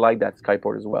really like that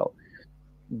Skyport as well,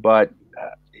 but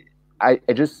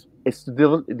it's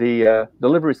the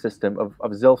delivery system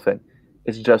of Zilfin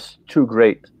is just too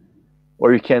great,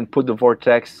 where you can put the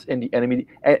Vortex in the enemy.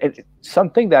 And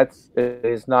something that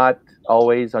is not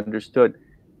always understood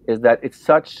is that it's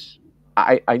such.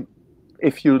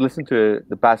 If you listen to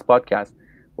the past podcast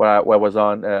where I was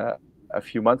on a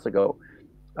few months ago,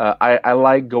 I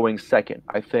like going second.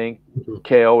 I think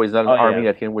KO is not an army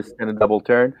that can withstand a double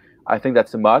turn. I think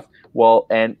that's a must. Well,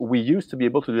 and we used to be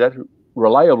able to do that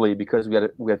reliably because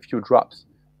we had few drops.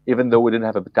 Even though we didn't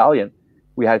have a battalion,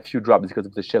 we had few drops because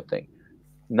of the shifting.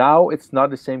 Now it's not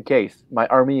the same case. My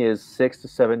army is 6 to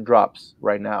 7 drops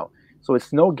right now. So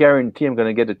it's no guarantee I'm going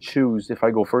to get to choose if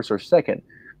I go first or second.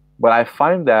 But I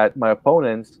find that my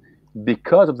opponents,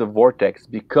 because of the Vortex,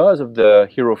 because of the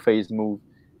hero phase move,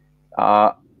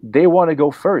 they want to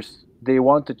go first. They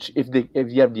want to,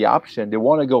 if you have the option, they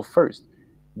want to go first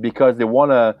because they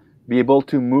want to be able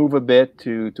to move a bit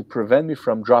to prevent me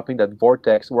from dropping that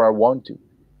Vortex where I want to.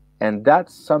 And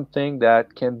that's something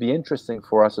that can be interesting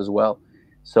for us as well.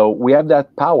 So we have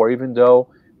that power, even though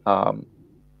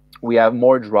we have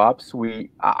more drops.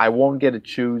 I won't get to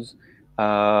choose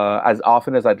as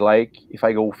often as I'd like if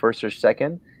I go first or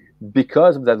second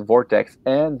because of that vortex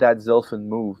and that Zilfin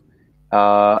move.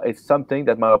 It's something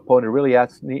that my opponent really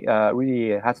has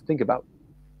to think about.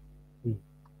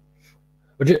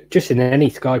 Well, just in any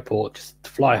skyport, just to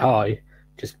fly high,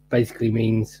 just basically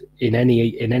means in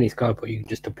any skyport you can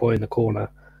just deploy in the corner,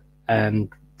 and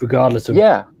regardless of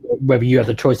whether you have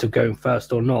the choice of going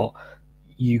first or not,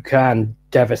 you can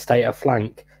devastate a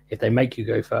flank if they make you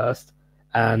go first.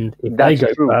 And if they go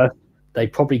first, they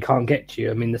probably can't get to you.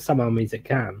 I mean, there's some armies that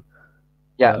can.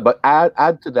 Yeah, but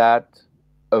add to that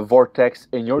a vortex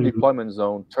in your deployment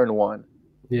zone turn 1.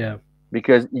 Yeah,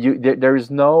 because there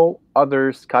is no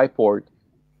other skyport.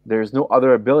 There's no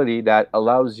other ability that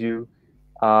allows you,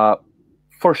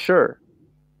 for sure,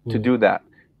 to do that.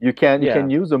 You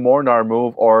can use the Mornar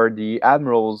move or the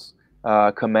Admiral's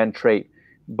command trait,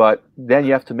 but then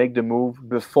you have to make the move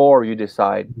before you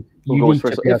decide who goes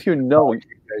first. So if you know who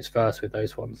goes first with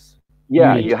those ones,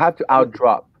 you have to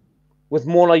outdrop. With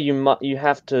Mornar, you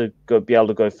have to be able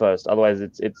to go first. Otherwise,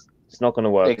 it's not going to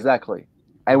work. Exactly.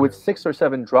 And with 6 or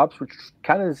 7 drops, which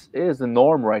kind of is the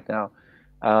norm right now.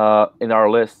 In our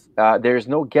list, there's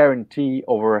no guarantee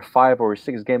over a 5 or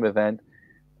 6 game event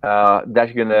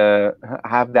that you're gonna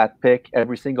have that pick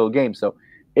every single game. So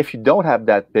if you don't have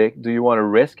that pick, do you want to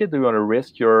risk it? Do you want to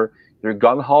risk your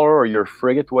gun hauler or your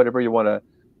frigate, whatever you want to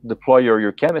deploy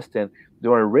your chemist in? Do you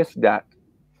want to risk that?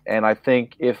 And I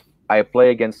think if I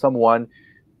play against someone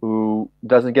who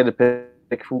doesn't get a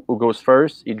pick, who goes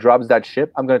first, he drops that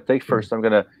ship, I'm gonna take first. I'm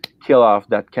gonna kill off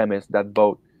that chemist, that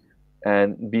boat,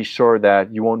 and be sure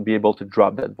that you won't be able to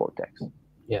drop that vortex.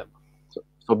 Yeah.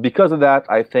 So because of that,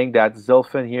 I think that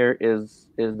Zilfin here is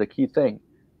the key thing,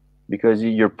 because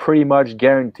you're pretty much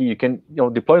guaranteed you can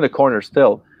deploy in the corner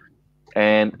still,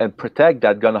 and protect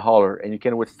that gun hauler, and you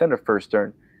can withstand the first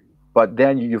turn. But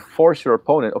then you force your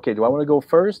opponent. Okay, do I want to go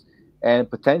first and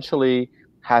potentially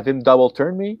have him double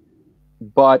turn me,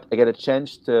 but I get a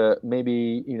chance to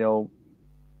maybe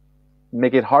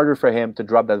make it harder for him to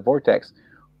drop that vortex.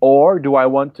 Or do I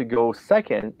want to go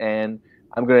second and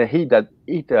I'm going to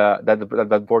eat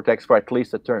that vortex for at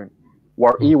least a turn,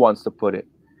 where he wants to put it?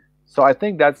 So I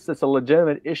think it's a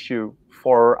legitimate issue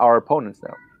for our opponents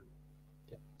now.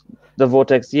 The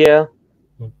vortex, yeah.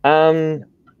 I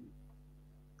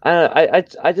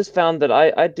just found that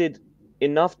I did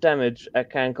enough damage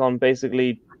at CanCon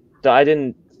basically that I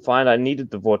didn't find I needed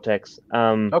the vortex.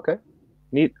 Okay.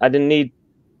 I didn't need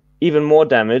even more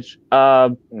damage.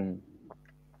 Because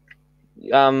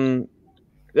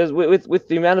with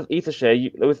the amount of ether share,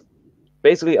 with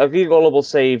basically a rerollable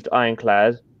saved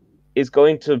Ironclad is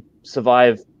going to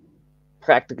survive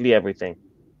practically everything.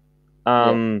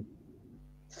 20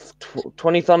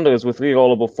 Thunderers with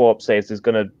rerollable 4-up saves is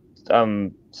going to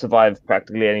survive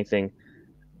practically anything,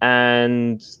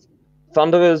 and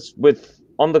Thunderers with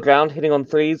on the ground hitting on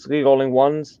 3s, rerolling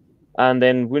 1s, and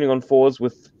then wounding on 4s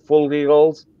with full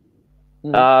rerolls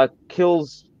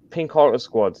kills pink horror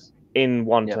squads in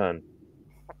one turn.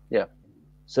 Yeah.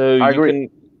 So you can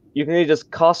really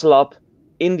just castle up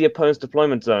in the opponent's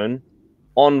deployment zone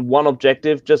on one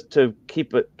objective just to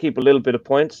keep a little bit of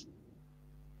points.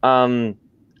 And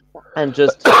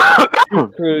just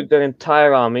through their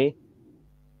entire army.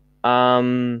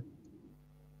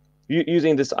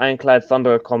 Using this Ironclad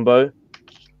Thunderer combo,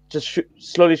 just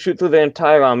slowly shoot through their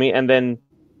entire army and then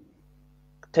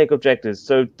take objectives.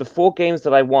 So the 4 games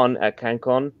that I won at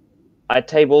CanCon, I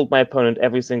tabled my opponent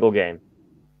every single game.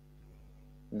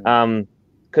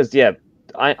 Because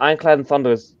Ironclad and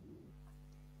Thunderers.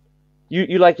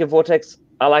 You like your Vortex?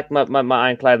 I like my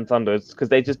Ironclad and Thunderers because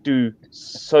they just do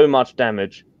so much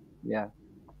damage. Yeah,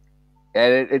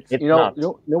 and it's you know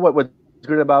what's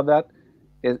good about that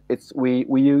is we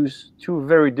use 2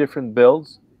 very different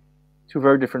builds, 2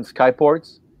 very different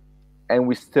skyports, and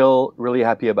we're still really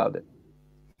happy about it.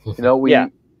 With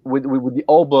the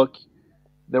old book,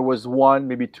 there was 1,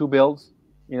 maybe 2 builds,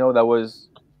 that was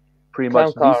pretty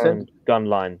much decent. Gun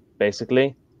line,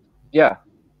 basically. Yeah.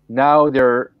 Now there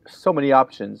are so many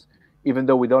options. Even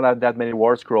though we don't have that many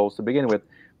war scrolls to begin with,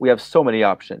 we have so many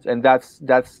options, and that's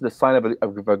the sign of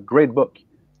a great book.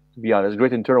 To be honest,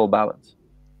 great internal balance.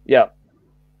 Yeah,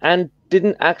 and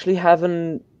didn't actually have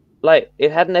it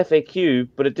had an FAQ,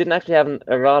 but it didn't actually have an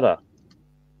errata.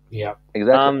 Yeah,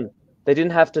 exactly. They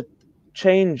didn't have to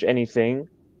change anything.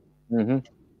 Because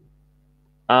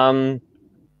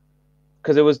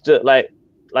it was they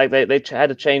had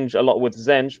to change a lot with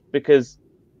Zench because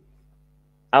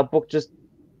our book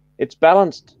it's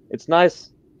balanced. It's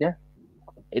nice. Yeah,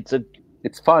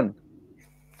 it's fun.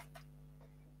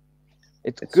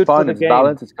 It's It's good fun, for the it's game.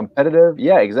 balanced, it's competitive.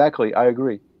 Yeah, exactly. I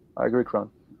agree, Kron.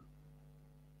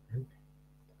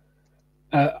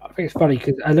 I think it's funny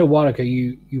because a little while ago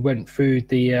you went through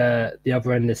the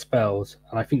other endless spells,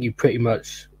 and I think you pretty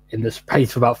much in the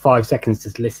space of about 5 seconds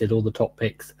just listed all the top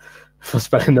picks for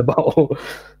spelling the bottle.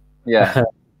 Yeah.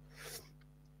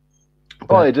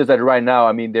 Well, it's just that right now,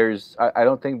 I mean, I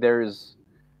don't think there's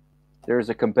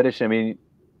a competition. I mean,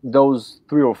 those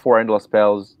 3 or 4 endless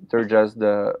spells, they're just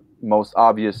the most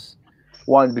obvious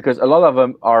one because a lot of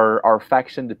them are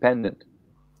faction dependent.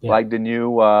 Yeah. Like the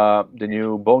new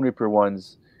Bone Reaper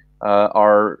ones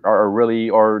are really,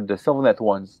 or the Sylvanet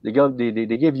ones. They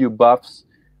give you buffs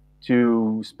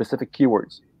to specific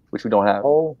keywords, which we don't have.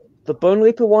 Oh, the Bone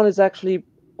Reaper one is actually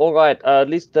all right. At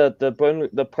least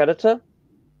the Predator.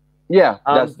 Yeah,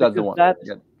 that's the one.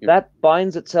 That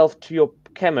binds itself to your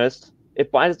chemist.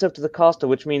 It binds itself to the caster,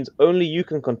 which means only you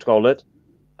can control it,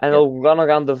 and it'll run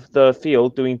around the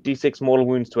field doing D6 mortal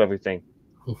wounds to everything.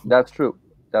 That's true.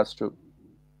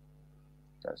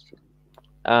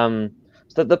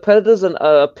 So the Predator's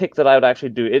a pick that I would actually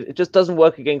do. It just doesn't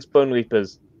work against Bone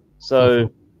Reapers. So,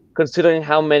 considering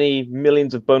how many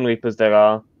millions of Bone Reapers there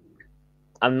are,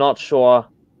 I'm not sure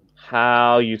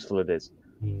how useful it is.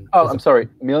 Oh, I'm sorry.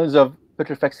 Millions of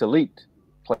Petrifex Elite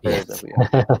players that we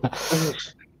have.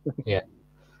 Yeah.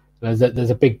 There's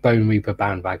a big Bone Reaper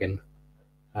bandwagon.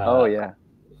 Oh, yeah.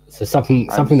 So something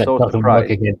that doesn't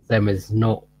work against them is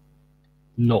not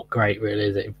great, really,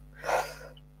 is it?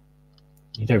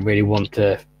 You don't really want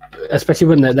to, especially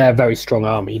when they're a very strong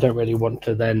army, you don't really want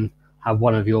to then have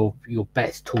one of your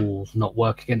best tools not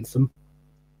work against them.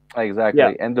 Exactly.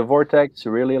 Yeah. And the Vortex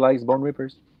really likes Bone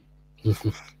Reapers.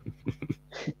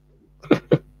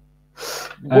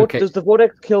 Okay. Does the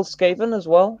Vortex kill Skaven as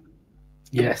well?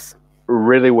 Yes.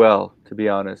 Really well, to be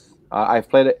honest. I've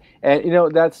played it,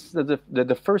 and that's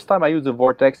the first time I used the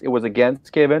Vortex. It was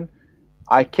against Skaven.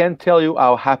 I can't tell you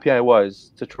how happy I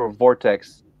was to throw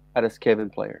Vortex at a Skaven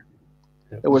player.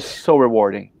 It was so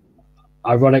rewarding.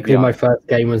 Ironically, my first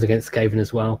game was against Skaven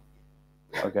as well.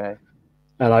 Okay.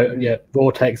 And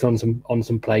Vortex on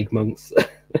some Plague Monks.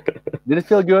 Did it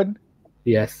feel good?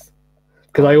 Yes,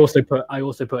 because I also put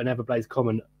an Everblaze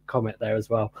Comet there as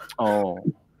well. Oh,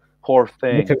 poor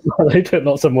thing. They took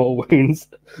lots of mortal wounds.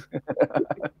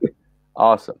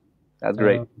 Awesome, that's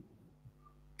great.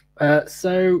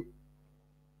 So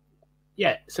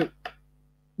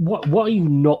what are you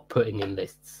not putting in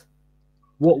lists?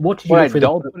 What did you I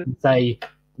don't put and say?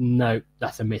 No,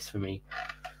 that's a miss for me.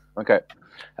 Okay.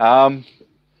 I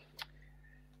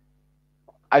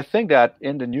think that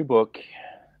in the new book,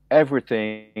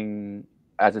 everything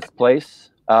has its place.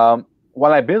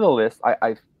 When I build a list,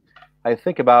 I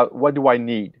think about what do I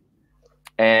need,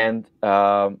 and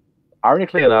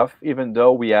ironically enough, even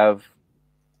though we have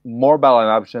more battleline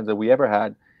options than we ever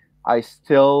had, I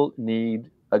still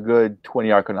need a good 20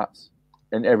 Arcanauts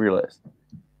in every list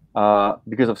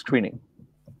because of screening.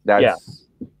 That's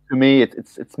to me,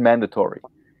 it's mandatory.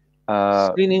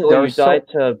 Screening, or you die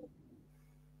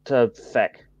to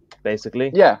feck,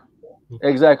 basically. Yeah,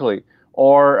 exactly.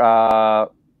 Or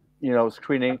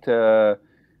screening to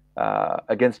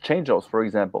against Changeos, for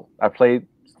example. I played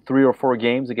 3 or 4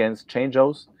 games against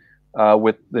Changeos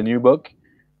with the new book,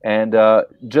 and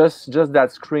just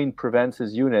that screen prevents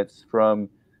his units from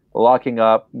locking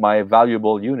up my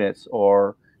valuable units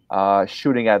or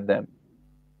shooting at them.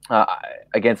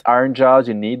 Against Iron Jaws,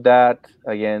 you need that.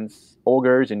 Against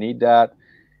Ogres, you need that.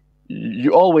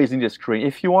 You always need a screen.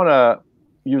 If you want to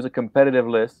use a competitive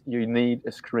list, you need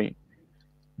a screen.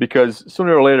 Because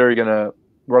sooner or later, you're going to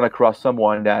run across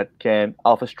someone that can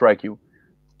alpha strike you.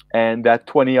 And that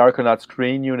 20 Arcanaut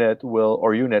screen unit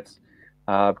units,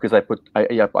 because I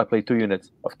play 2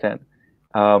 units of 10.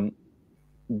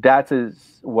 That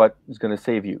is what is going to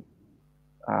save you.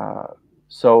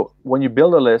 So when you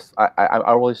build a list, I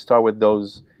always start with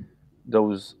those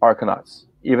Arcanauts.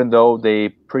 Even though they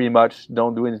pretty much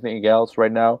don't do anything else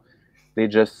right now, they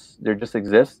just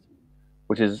exist,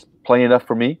 which is plenty enough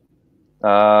for me.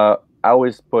 I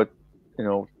always put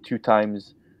 2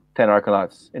 times 10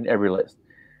 Arcanauts in every list.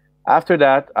 After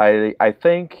that, I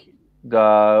think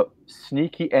the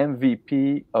sneaky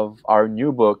MVP of our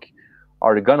new book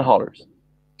are the Gun Haulers.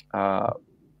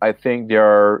 I think they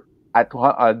are at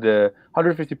the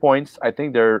 150 points. I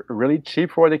think they're really cheap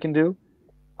for what they can do.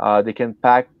 They can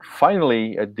pack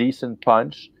finally a decent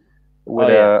punch with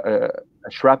a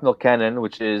shrapnel cannon,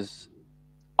 which is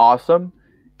awesome.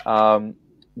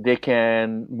 They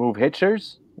can move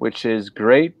hitchers, which is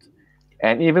great.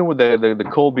 And even with the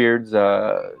Coldbeard's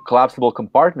collapsible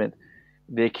compartment,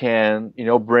 they can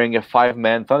bring a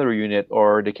 5-man Thunder unit,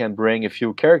 or they can bring a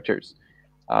few characters.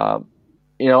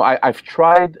 I've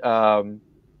tried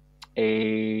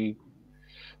three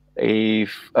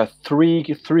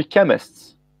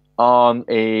chemists on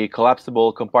a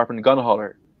collapsible compartment gun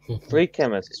hauler. 3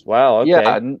 chemists. Wow. Okay.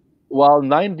 Yeah. While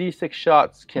 9d6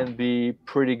 shots can be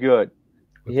pretty good.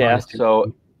 Yeah.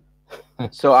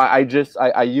 So I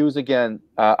use again.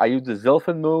 I use the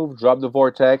Zilfin move, drop the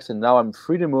vortex, and now I'm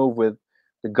free to move with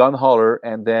the gun hauler,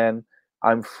 and then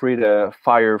I'm free to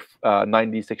fire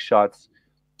 9d6 shots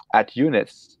at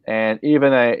units. And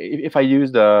even if I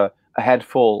used a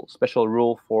headful special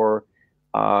rule for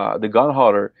the gun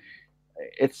hauler,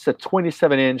 it's a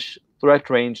 27-inch threat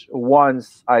range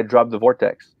once I drop the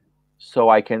vortex, so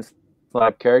I can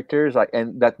snipe characters.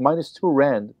 And that -2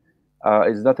 rend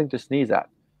is nothing to sneeze at.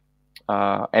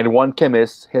 And one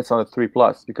chemist hits on a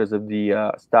 3+ because of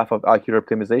the Staff of Accurate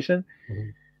Optimization. Mm-hmm.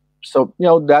 So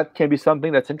that can be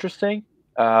something that's interesting.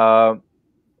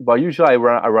 But usually I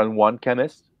run one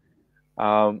chemist.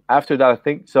 After that, I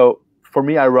think so. For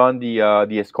me, I run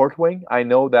the escort wing. I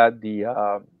know that the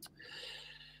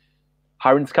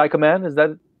Iron Sky Command is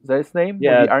that its name?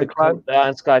 Yeah, the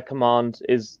Iron Sky Command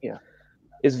is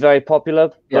very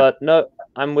popular. But no,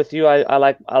 I'm with you. I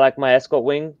like my escort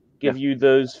wing. Give you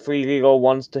those free legal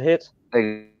ones to hit.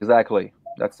 Exactly.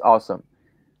 That's awesome.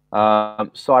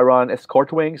 So I run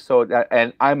escort wing.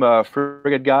 And I'm a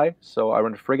frigate guy, so I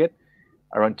run a frigate.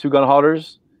 I run 2 gun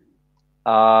haulers.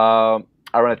 I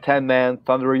run a 10-man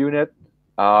Thunderer unit,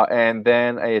 and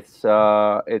then it's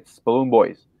balloon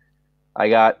boys. I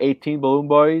got 18 balloon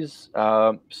boys.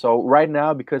 So right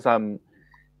now, because I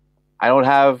don't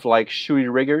have like shooty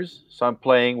riggers, so I'm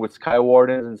playing with Sky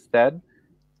Wardens instead,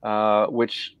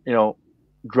 which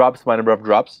drops my number of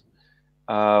drops.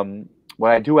 But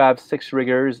I do have 6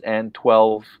 riggers and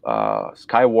 12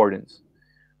 Sky Wardens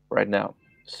right now.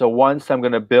 So once I'm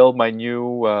gonna build my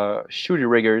new shooty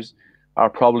riggers, I'll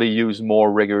probably use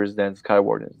more riggers than Sky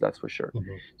Wardens, that's for sure.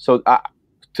 Mm-hmm. So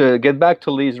to get back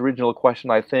to Lee's original question,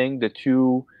 I think the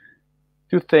two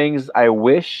things I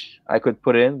wish I could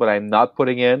put in, but I'm not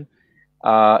putting in,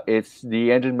 it's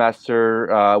the Engine Master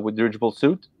with dirigible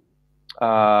suit.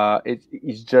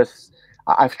 He's just,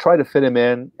 I've tried to fit him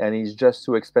in, and he's just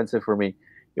too expensive for me.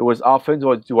 It was often,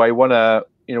 do I want to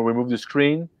remove the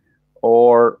screen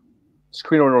or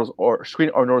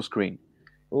no screen?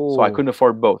 Ooh. So I couldn't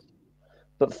afford both.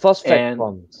 But Phosphex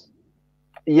bombs.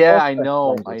 Yeah, I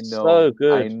know. So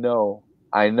good.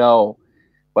 I know.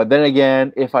 But then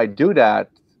again, if I do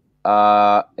that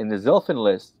in the Zilfin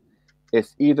list,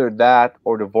 it's either that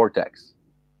or the Vortex.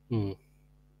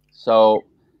 So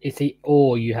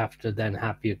or you have to then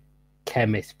have your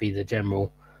chemist be the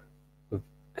general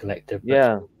collector.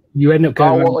 Yeah. You end up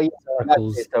going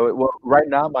circles. So right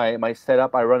now, my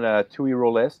setup, I run a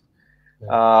 2-hero list.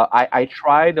 I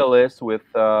tried a list with,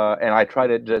 and I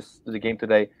tried it just the game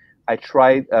today. I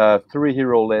tried a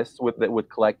 3-hero list with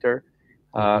collector.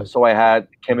 So I had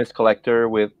chemist collector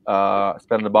with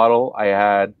spell in the bottle. I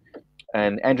had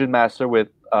an engine master with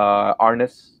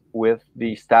harness with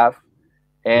the staff,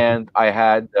 and I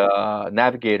had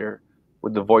navigator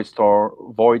with the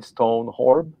Voidstone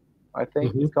Orb. I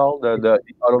think it's called the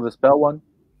out of the spell one.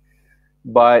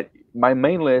 But my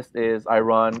main list is I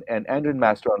run an engine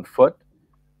master on foot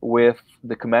with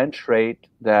the command trait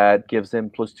that gives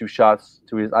him +2 shots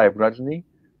to his Eye of Gluttony,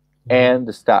 and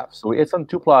the staff. So it's on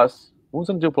 2+, wounds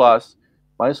on 2+,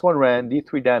 -1 rend,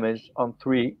 D3 damage on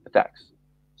 3 attacks.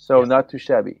 So not too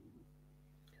shabby.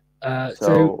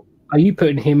 So are you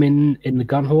putting him in the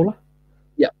gun hauler?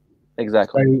 Yeah,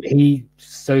 exactly.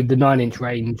 So the 9-inch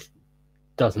range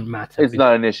doesn't matter. It's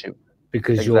not an issue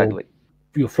because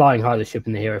you're flying high the ship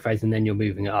in the hero phase, and then you're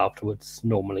moving it afterwards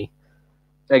normally.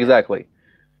 Exactly.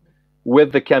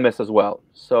 With the chemist as well,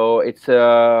 so it's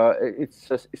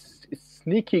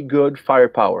sneaky good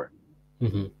firepower.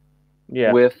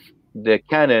 Yeah. With the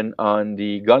cannon on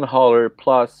the gun hauler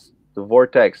plus the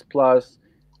vortex plus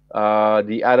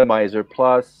the atomizer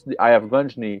plus the Eye of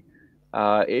Gluttony,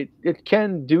 it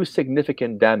can do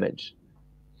significant damage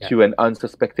to an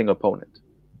unsuspecting opponent,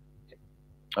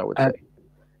 I would say.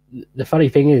 The funny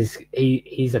thing is,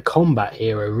 he's a combat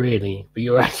hero, really, but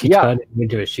you're actually turning him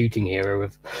into a shooting hero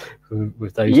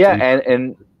with those. Yeah,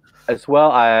 and as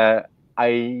well,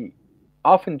 I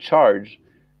often charge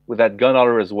with that gun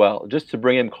hauler as well, just to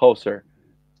bring him closer.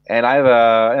 And I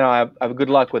have good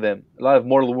luck with him. A lot of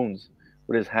mortal wounds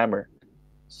with his hammer.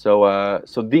 So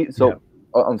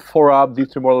on 4 up,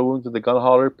 these 3 mortal wounds with the gun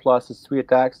hauler plus his 3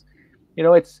 attacks.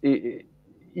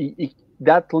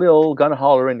 That little gun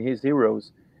hauler and his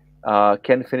heroes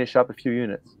can finish up a few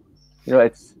units.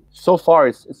 It's so far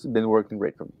it's been working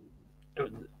great for me.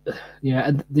 Yeah,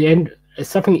 at the end, it's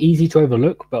something easy to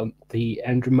overlook, but the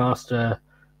Endrin Master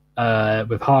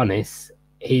with harness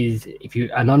is if you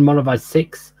an unmodified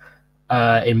 6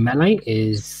 in melee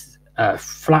is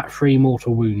flat 3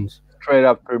 mortal wounds. Straight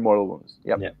up 3 mortal wounds.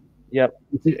 Yep.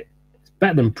 It's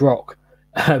better than Brock.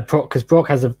 Because Brock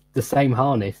has the same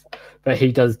harness, but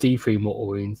he does D3 mortal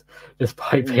wounds,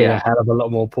 despite being a hell of a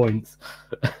lot more points.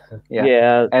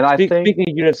 Yeah. And I think speaking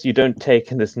of units you don't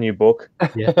take in this new book.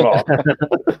 Yeah.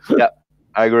 Yeah,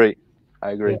 I agree.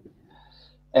 Yeah.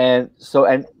 And so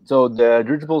the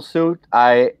dirigible suit,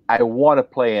 I want to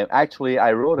play him. Actually,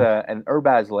 I wrote an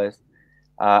Urbaz list,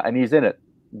 and he's in it.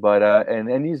 But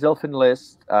in any Zilfin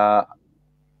list,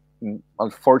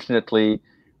 unfortunately,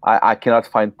 I cannot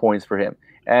find points for him.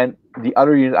 And the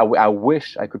other unit I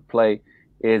wish I could play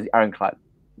is the Ironclad,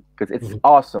 because it's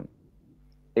awesome.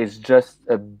 It's just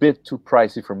a bit too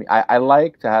pricey for me. I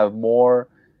like to have more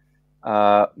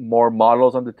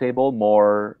models on the table,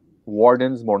 more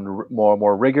wardens,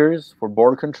 more riggers for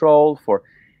board control.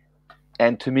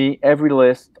 And to me, every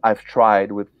list I've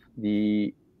tried with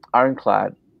the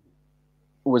Ironclad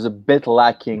was a bit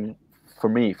lacking for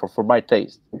me, for my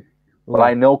taste. But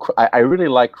I know I really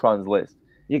like Kron's list.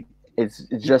 It's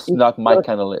just not my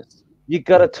kind of list. You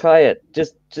gotta try it.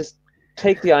 Just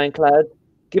take the Ironclad,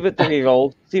 give it the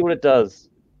reroll, see what it does.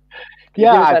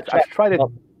 Yeah, I've tried it.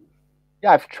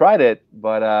 Yeah, I've tried it,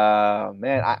 but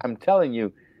man, I'm telling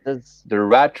you, the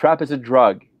Rat Trap is a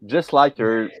drug, just like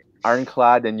your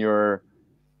Ironclad and your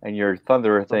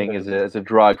Thunderer thing is a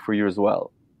drug for you as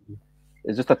well.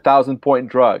 It's just a 1,000-point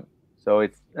drug, so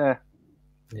it's I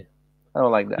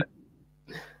don't like that.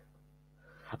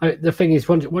 The thing is,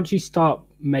 once you start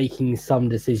making some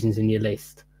decisions in your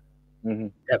list,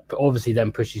 that obviously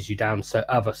then pushes you down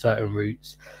other certain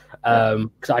routes.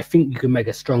 Because I think you can make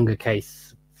a stronger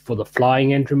case for the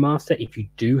flying Endrin Master if you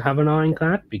do have an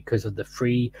Ironclad because of the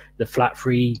flat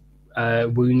 3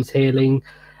 wounds healing.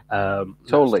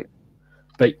 Totally.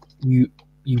 But you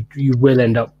will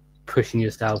end up pushing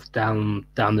yourself down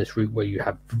this route where you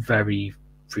have very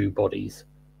few bodies.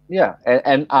 Yeah,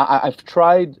 and I've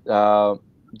tried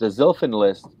the Zilfin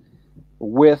list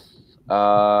with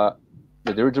the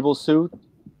dirigible suit,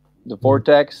 the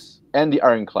Vortex, and the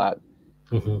Ironclad,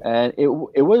 and it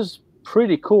was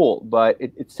pretty cool. But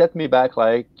it set me back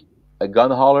like a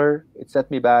gun hauler. It set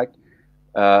me back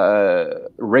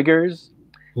riggers,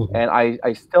 and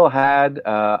I still had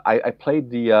I played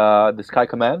the Sky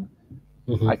Command.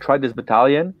 I tried this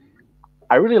battalion.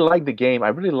 I really liked the game. I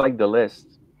really liked the list.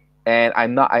 And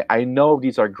I know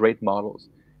these are great models,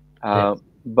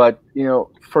 but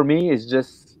for me,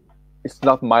 it's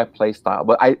not my play style.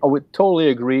 But I would totally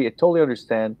agree. I totally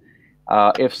understand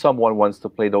if someone wants to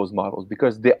play those models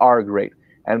because they are great.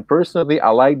 And personally, I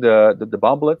like the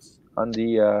bomblets on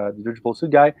the dirigible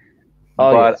suit guy.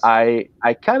 But I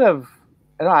kind of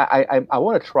I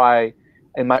want to try.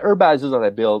 And my Urbazes that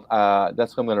I built,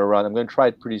 that's what I'm going to run. I'm going to try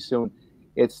it pretty soon.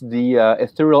 It's the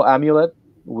Ethereal Amulet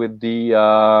with the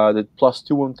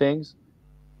 +2 wound things.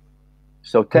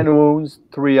 So 10 wounds,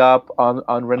 3 up on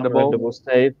unrendable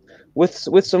save with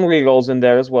some rerolls in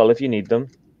there as well if you need them.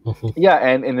 Yeah,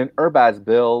 and in an Urbaz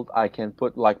build, I can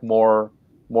put like more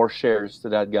shares to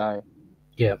that guy.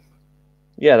 Yeah,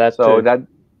 that's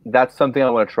something I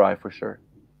want to try for sure.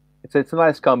 It's a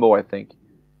nice combo. I think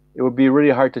it would be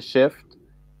really hard to shift.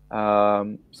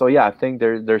 So yeah, I think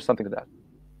there's something to that.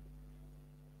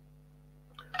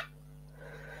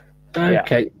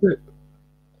 Okay. I'm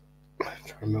trying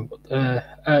to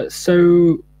remember.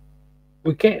 So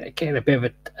we're getting a bit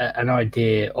of an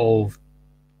idea of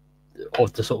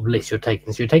the sort of list you're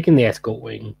taking. So you're taking the escort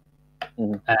wing,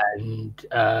 and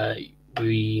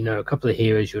we know a couple of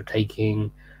heroes you're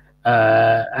taking,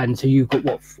 and so you've got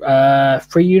what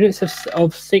 3 units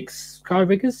of 6 Sky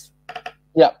Riggers.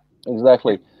 Yeah,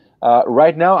 exactly.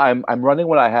 Right now, I'm running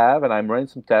what I have, and I'm running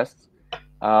some tests.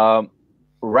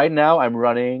 Right now, I'm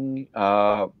running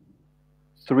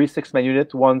 3 6-man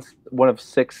units, one of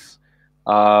 6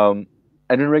 Endrin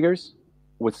Riggers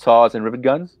with saws and rivet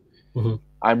guns.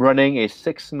 I'm running a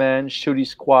 6-man shooty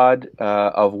squad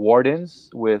of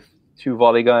wardens with 2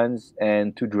 volley guns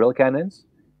and 2 drill cannons.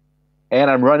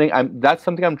 And that's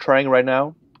something I'm trying right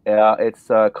now. It's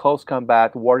a close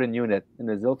combat warden unit in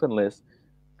the Zilfin list.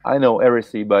 I know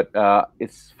heresy, but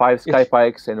it's 5 sky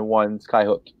pikes and 1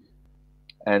 skyhook.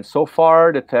 And so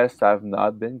far, the tests have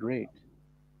not been great,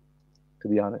 to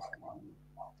be honest.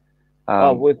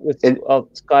 With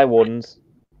sky wardens.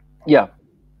 Yeah.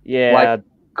 Yeah.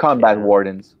 Combat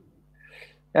wardens.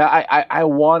 Yeah, I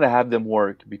want to have them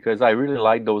work because I really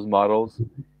like those models.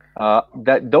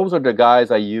 Those are the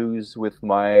guys I use with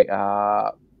my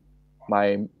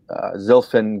my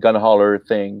Zilfin gun hauler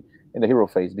thing in the hero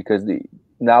phase, because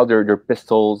now their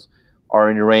pistols are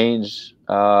in range.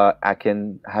 I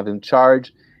can have them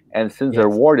charge, and since they're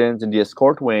wardens in the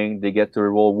escort wing, they get to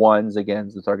roll ones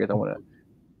against the target I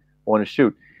want to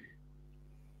shoot.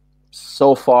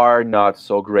 So far, not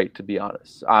so great, to be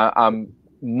honest. I'm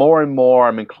more and more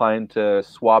I'm inclined to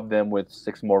swap them with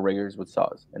 6 more riggers with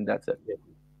saws, and that's it.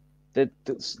 The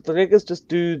riggers just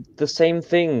do the same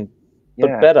thing,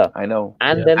 but better. I know,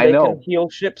 and then they can heal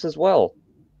ships as well.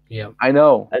 Yeah, I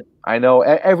know.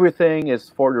 Everything is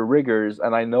for the riggers,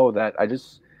 and I know that.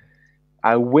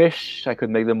 I wish I could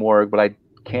make them work, but I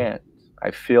can't.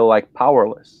 I feel like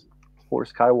powerless for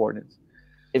Sky Wardens.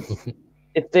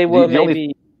 If they were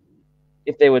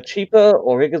if they were cheaper,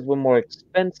 or riggers were more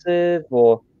expensive,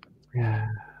 or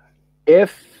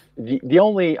if the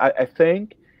only I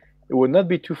think it would not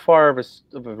be too far of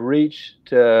a reach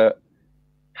to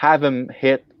have him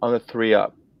hit on a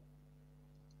 3-up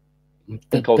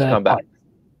in close combat.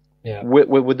 Yeah,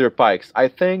 with their pikes. I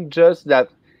think just that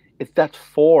it's that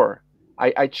 4.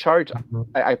 I charge.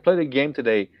 I played a game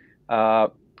today.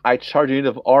 I charged a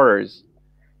unit of Aurors,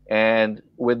 and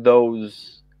with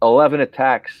those 11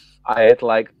 attacks, I hit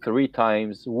like 3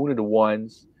 times, wounded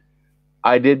once.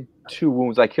 I did 2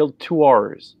 wounds. I killed 2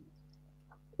 Aurors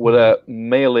with a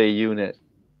melee unit.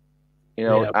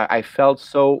 I felt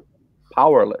so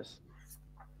powerless.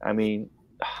 I mean,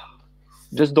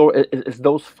 just it's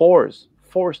those 4s.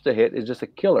 Forced to hit is just a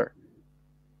killer.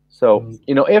 So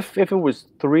if it was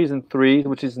 3s and 3s,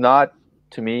 which is not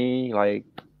to me like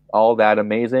all that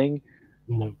amazing,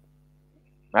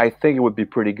 I think it would be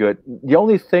pretty good. The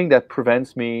only thing that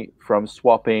prevents me from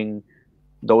swapping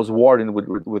those warden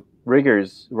with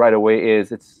riggers right away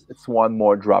is it's 1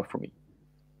 more drop for me,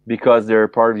 because they're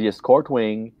part of the escort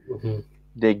wing.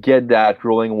 They get that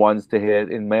rolling ones to hit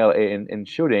in melee in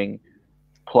shooting,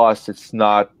 plus it's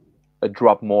not a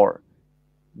drop more.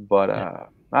 But I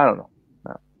don't know.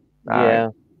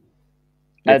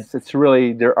 It's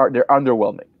really they're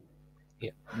underwhelming.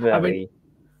 Yeah, I mean,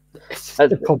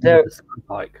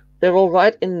 they're all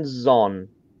right in Zon.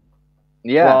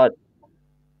 Yeah, but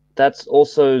that's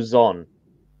also Zon.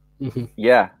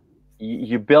 Yeah,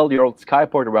 you build your old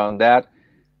skyport around that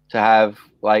to have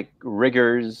like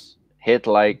riggers hit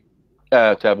like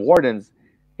to have wardens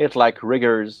hit like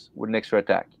riggers with an extra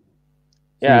attack.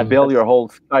 So you build your whole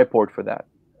skyport for that.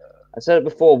 I said it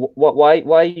before. Why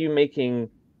are you making?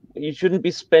 You shouldn't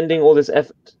be spending all this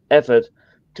effort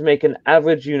to make an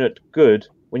average unit good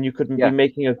when you could be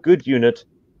making a good unit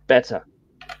better.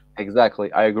 Exactly,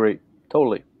 I agree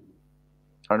totally,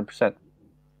 100%.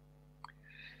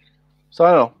 So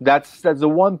I don't know. That's the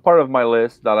one part of my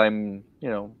list that I'm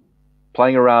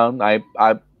playing around.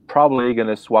 I'm probably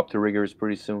gonna swap to riggers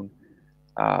pretty soon,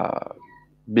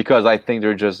 because I think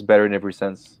they're just better in every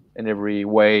sense, in every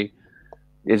way.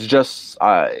 It's just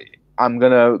I'm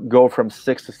gonna go from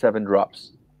 6 to 7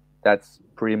 drops. That's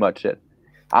pretty much it.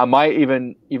 I might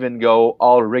even go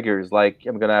all riggers. Like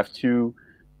I'm gonna have 2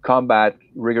 combat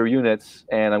rigger units,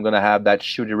 and I'm gonna have that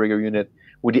shooty rigger unit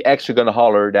with the extra gun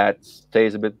hauler that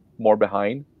stays a bit more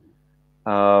behind.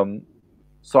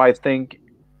 So I think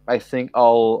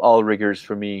all riggers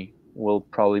for me will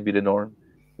probably be the norm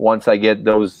once I get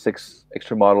those 6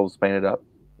 extra models painted up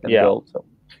and built. So.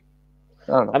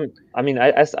 I don't know. I mean,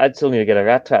 I'd still need to get a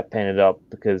rat trap painted up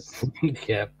because.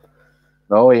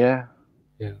 Oh yeah.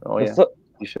 Oh yeah.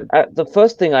 You should. The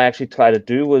first thing I actually tried to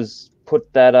do was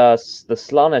put that the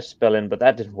Slanesh spell in, but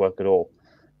that didn't work at all.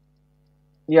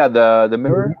 Yeah, the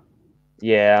mirror.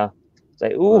 Yeah. It's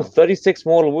like 36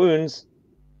 mortal wounds.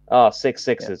 6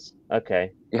 6s. Yeah.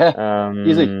 Okay. Yeah.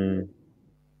 Easy.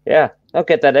 Yeah, I'll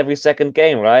get that every second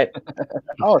game, right?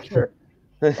 Oh sure.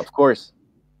 Of course.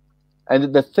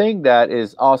 And the thing that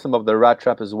is awesome of the rat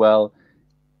trap as well,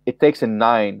 it takes a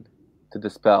 9 to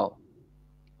dispel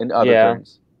in other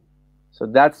turns. So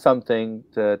that's something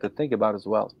to think about as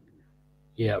well.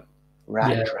 Yeah.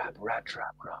 Rat trap,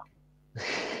 bro.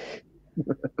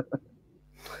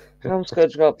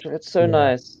 Helmscourge drop. It's so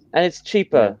nice. And it's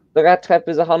cheaper. The rat trap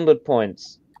is 100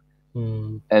 points.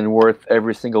 And worth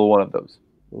every single one of those.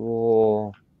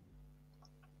 Oh.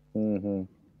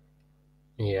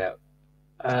 Yeah.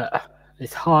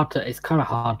 It's kind of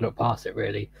hard to look past it,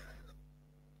 really.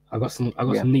 I got some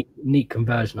neat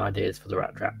conversion ideas for the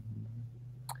rat trap.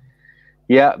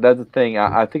 Yeah, that's the thing.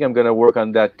 I think I'm gonna work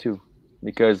on that too,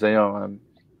 because I'm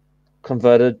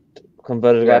converted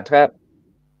rat trap.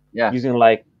 Yeah, using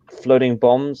like floating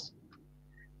bombs.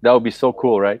 That would be so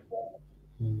cool, right?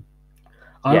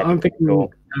 I'm thinking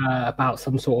about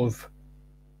some sort of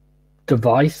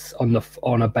device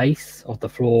on a base of the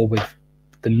floor with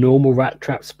the normal rat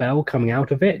trap spell coming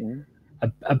out of it.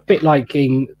 A bit like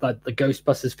in like the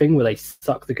Ghostbusters thing where they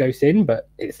suck the ghost in, but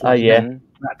it's like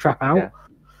rat trap out,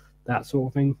 that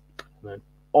sort of thing.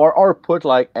 Or put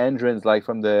like Endrins like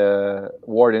from the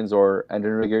Wardens or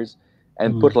Endrin Riggers,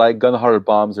 and put like gunpowder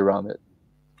bombs around it.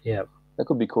 Yeah, that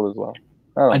could be cool as well.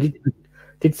 I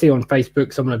did see on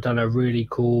Facebook someone had done a really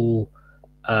cool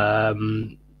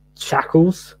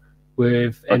shackles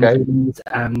with Endrins,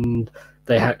 and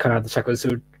they had kind of the shackles. So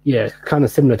yeah, kind of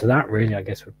similar to that, really. I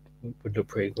guess would look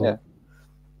pretty cool. Yeah,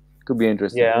 could be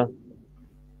interesting. Yeah.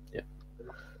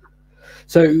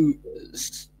 So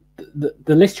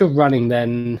the list you're running,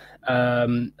 then,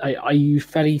 are you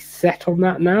fairly set on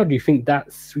that now? Do you think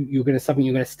that's something you're going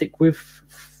to stick with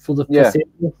for the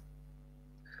foreseeable?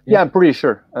 Yeah, I'm pretty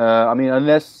sure. I mean,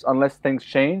 unless things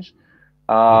change.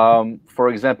 For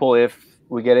example, if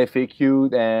we get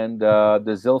FAQ'd and the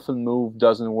Zilfin move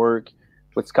doesn't work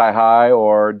with Sky High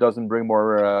or doesn't bring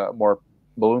more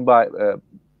balloon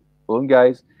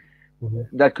guys,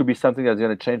 that could be something that's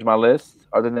going to change my list.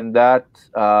 Other than that,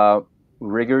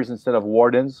 Riggers instead of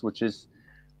Wardens, which is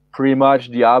pretty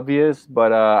much the obvious,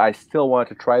 but I still want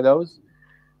to try those.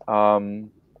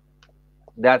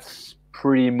 That's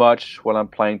pretty much what I'm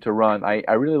planning to run.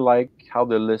 I really like how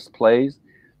the list plays.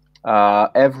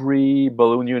 Every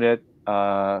balloon unit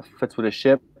fits with a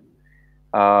ship.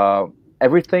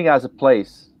 Everything has a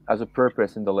place, has a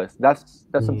purpose in the list. That's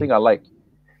something I like.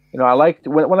 I like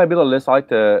when I build a list. I like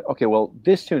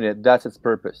this unit, that's its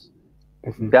purpose.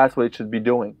 That's what it should be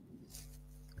doing.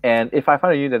 And if I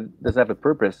find a unit that doesn't have a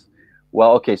purpose,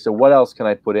 so what else can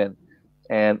I put in?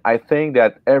 And I think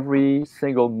that every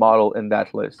single model in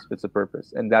that list fits a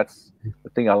purpose, and that's the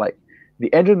thing I like.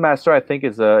 The Engine Master, I think,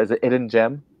 is a hidden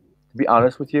gem. To be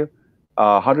honest with you,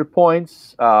 100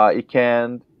 points. It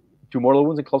can do mortal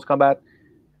wounds in close combat.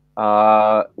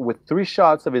 With 3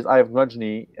 shots of his Eye of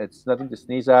Grudgny, it's nothing to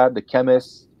sneeze at. The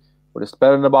Chemist, with a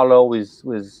spell in the bottle,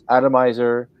 with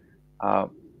Atomizer,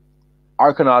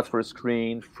 Arcanauts for a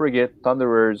screen, Frigate,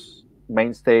 Thunderers,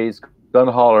 Mainstays, Gun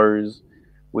Haulers,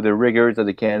 with the Riggers that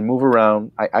they can move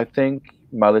around. I think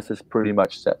my list is pretty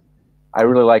much set. I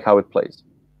really like how it plays.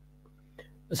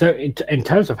 So in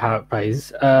terms of how it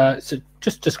plays, so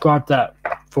just describe that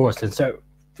for us. And so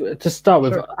to start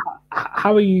with,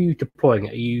 how are you deploying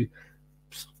it? Are you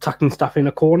tucking stuff in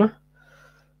a corner?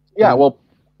 Yeah, well,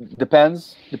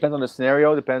 depends on the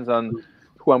scenario, depends on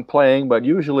who I'm playing, but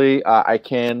usually I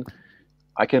can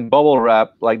bubble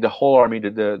wrap like the whole army,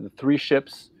 the 3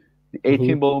 ships, the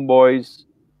 18 balloon boys,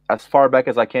 as far back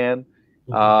as I can.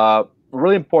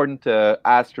 Really important to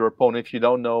ask your opponent if you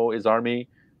don't know his army.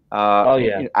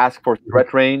 Ask for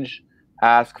threat range,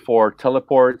 ask for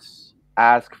teleports,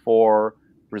 ask for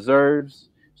reserves.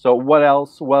 So what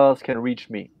else can reach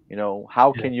me?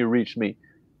 How can you reach me?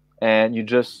 And you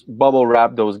just bubble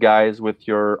wrap those guys with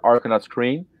your Arcanaut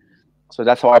screen. So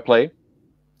that's how I play.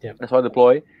 Yeah, that's how I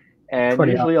deploy. And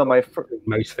usually on my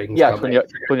most things. 20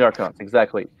 Arcanauts,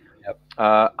 exactly. Yep.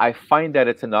 I find that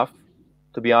it's enough,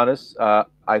 to be honest.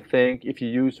 I think if you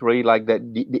use really like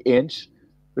that the inch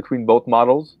between both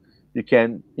models, you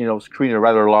can screen a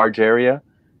rather large area,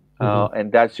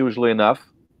 and that's usually enough.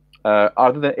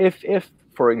 Other than if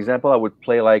for example I would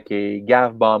play like a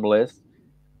Gav bomb list,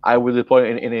 I would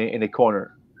deploy in a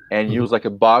corner and use like a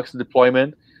box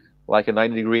deployment, like a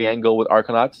 90-degree angle with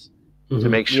Arcanauts to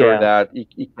make sure that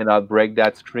you cannot break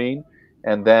that screen,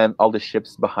 and then all the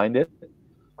ships behind it.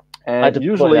 And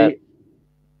usually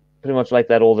pretty much like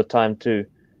that all the time too.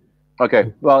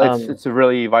 Okay, well, it's a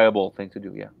really viable thing to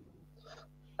do. Yeah.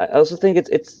 I also think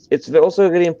it's also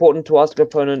really important to ask your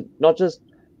opponent not just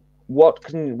what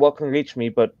can reach me,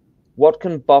 but what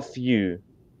can buff you.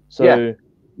 So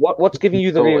what's giving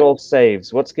you the reroll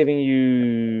saves? What's giving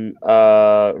you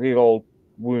reroll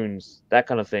wounds? That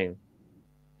kind of thing.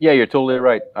 Yeah, you're totally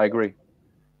right. I agree.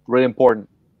 Really important,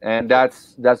 and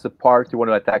that's the part you want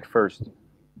to attack first.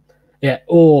 Yeah,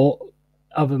 or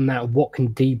other than that, what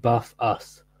can debuff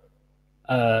us?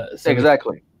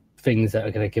 Exactly. Things that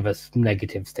are going to give us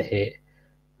negatives to hit.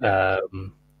 We're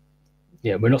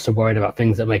not so worried about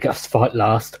things that make us fight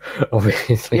last,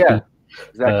 obviously. Yeah,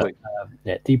 exactly.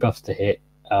 Debuffs to hit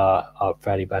are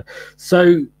fairly bad.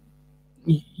 So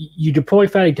you deploy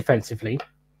fairly defensively.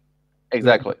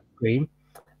 Exactly. Green.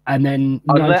 And then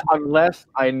unless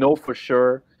I know for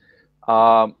sure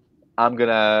I'm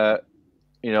gonna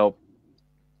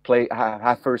play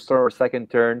have first turn or second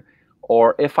turn,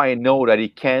 or if I know that he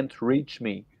can't reach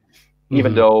me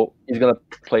even though he's gonna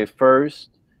play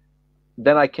first,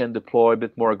 then I can deploy a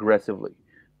bit more aggressively,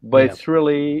 but it's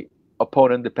really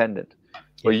opponent dependent.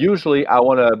 But usually I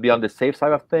want to be on the safe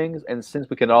side of things, and since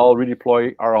we can all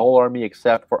redeploy our whole army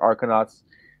except for Arcanauts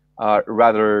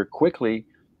rather quickly,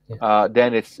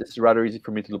 then it's rather easy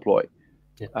for me to deploy.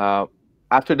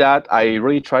 After that, I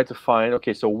really try to find,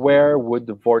 okay, so where would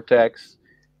the Vortex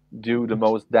do the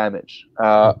most damage?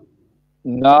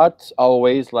 Not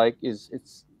always like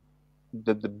it's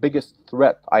the biggest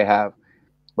threat I have,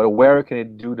 but where can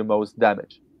it do the most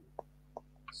damage?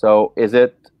 So is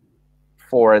it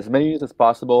for as many as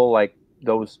possible, like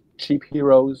those cheap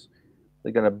heroes,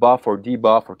 they're gonna buff or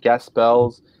debuff or cast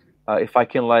spells? If I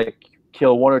can like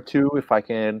kill one or two, if I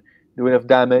can do enough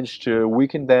damage to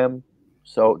weaken them,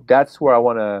 so that's where I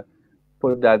want to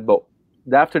put that boat.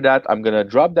 After that, I'm gonna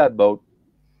drop that boat.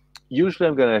 Usually,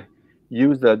 I'm gonna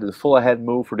use the full ahead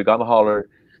move for the gun hauler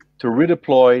to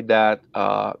redeploy that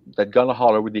gun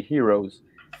hauler with the heroes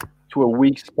to a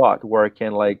weak spot where I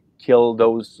can like kill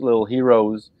those little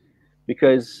heroes.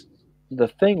 Because the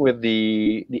thing with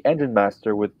the engine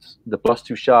master with the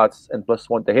 +2 shots and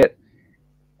 +1 to hit,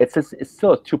 it's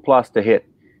still a 2+ to hit.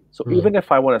 So even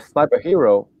if I want to snipe a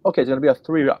hero, okay, it's gonna be a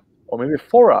 3 up or maybe a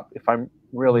 4 up if I'm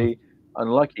really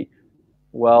unlucky.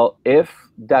 Well, if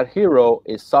that hero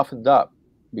is softened up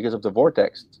because of the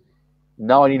Vortex,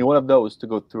 now I need one of those to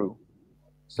go through.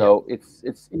 So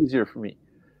it's easier for me.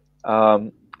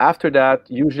 After that,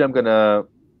 usually I'm gonna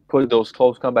put those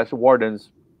close combat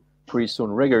wardens, pretty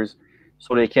soon riggers,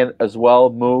 so they can as well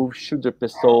move, shoot their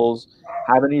pistols,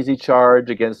 have an easy charge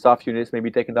against soft units,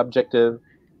 maybe take an objective.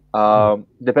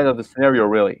 Depends on the scenario,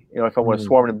 really. If I want to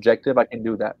swarm an objective, I can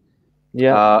do that.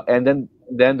 And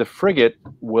then the frigate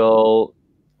will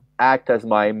act as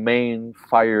my main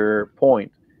fire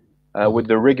point with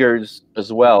the riggers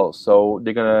as well. So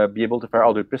they're gonna be able to fire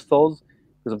all their pistols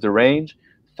because of the range.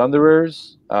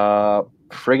 Thunderers,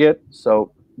 frigate.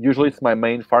 So usually it's my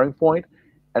main firing point,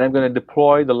 and I'm gonna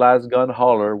deploy the last gun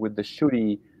hauler with the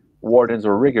shooty wardens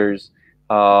or riggers,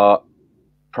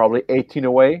 probably 18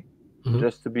 away,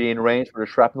 just to be in range for the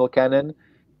shrapnel cannon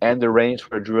and the range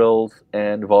for the drills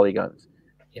and volley guns.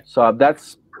 So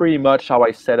that's pretty much how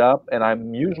I set up, and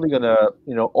I'm usually gonna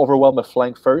overwhelm a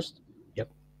flank first.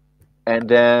 And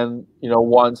then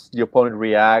once the opponent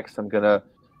reacts,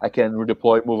 I can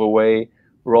redeploy, move away,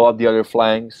 roll up the other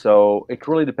flank. So it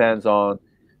really depends on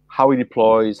how he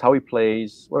deploys, how he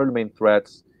plays, what are the main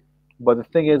threats. But the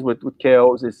thing is with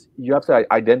KOs is you have to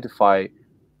identify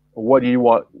what do you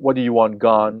want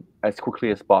gone as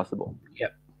quickly as possible.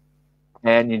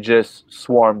 And you just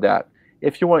swarm that.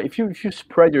 If you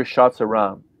spread your shots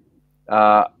around,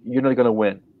 you're not gonna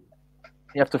win.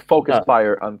 You have to focus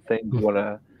fire on things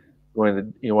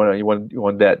you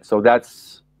want dead. So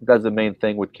that's the main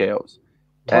thing with KOs.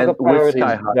 And with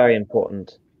Sky High, very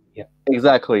important.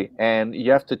 Exactly. And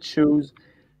you have to choose.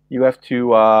 You have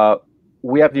to.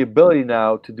 We have the ability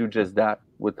now to do just that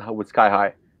with Sky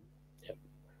High.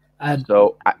 And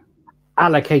so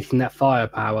allocating that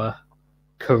firepower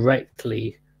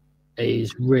correctly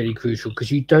is really crucial,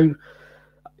 because you don't.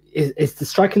 It's the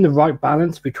striking the right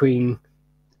balance between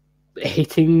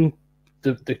hitting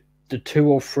the 2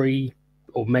 or 3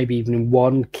 or maybe even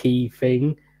one key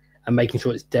thing and making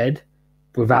sure it's dead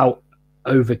without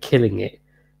overkilling it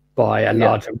by a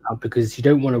large amount, because you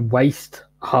don't want to waste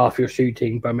half your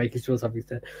shooting by making sure something's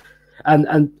dead.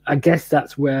 And I guess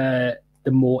that's where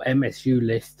the more MSU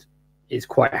list is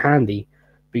quite handy,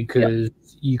 because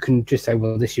you can just say,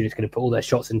 well, this unit's going to put all their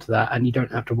shots into that, and you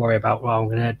don't have to worry about, well,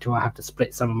 do I have to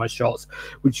split some of my shots,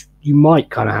 which you might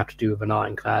kind of have to do with an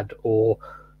Ironclad or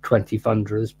 20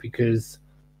 Thunderers, because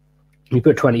you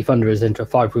put 20 Thunderers into a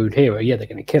 5-wound hero, they're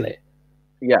going to kill it.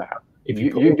 If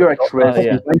you're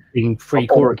wasting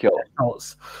 3/4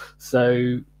 shots, so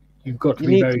you've got to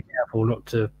be very careful not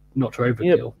to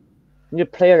overkill. You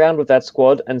play around with that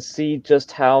squad and see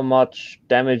just how much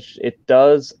damage it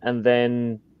does, and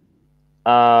then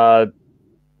know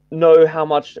how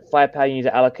much firepower you need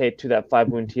to allocate to that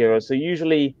 5-wound hero. So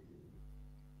usually,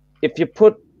 if you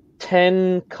put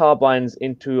 10 carbines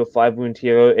into a 5-wound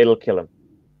hero, it'll kill him.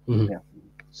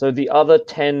 So the other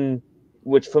 10,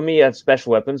 which for me are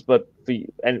special weapons, but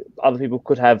and other people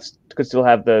could still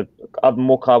have the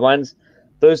more carbines.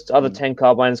 Those other 10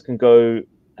 carbines can go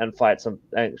and fight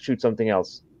and shoot something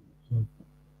else.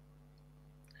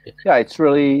 It's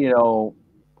really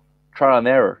trial and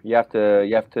error. You have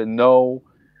to know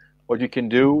what you can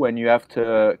do, and you have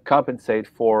to compensate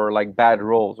for like bad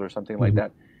rolls or something like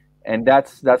that. And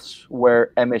that's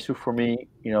where MSU for me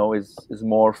is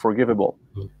more forgivable,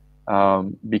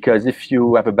 because if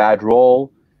you have a bad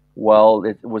roll, well,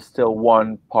 it was still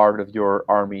one part of your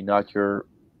army, not your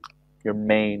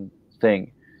main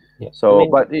thing. So,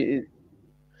 but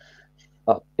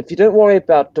if you don't worry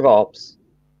about drops,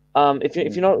 if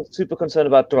you're not super concerned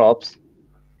about drops,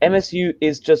 MSU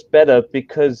is just better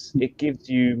because it gives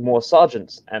you more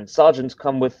sergeants, and sergeants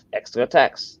come with extra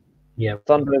attacks. Yeah.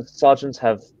 Thunder sergeants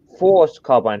have 4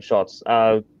 carbine shots.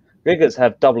 Riggers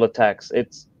have double attacks.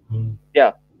 It's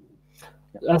yeah.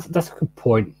 That's a good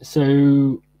point.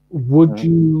 So, would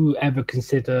you ever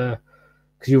consider,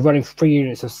 because you're running 3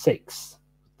 units of 6,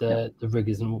 the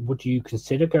riggers, and would you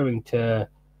consider going to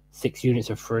 6 units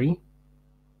of 3?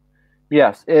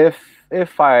 Yes,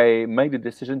 if I make the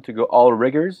decision to go all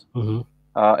riggers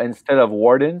instead of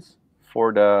wardens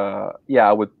for the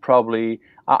I would probably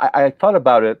I thought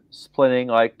about it splitting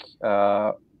like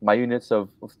my units of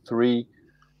 3,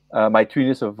 my 2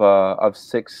 units of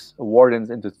 6 wardens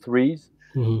into 3s.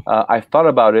 I thought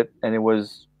about it, and it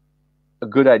was a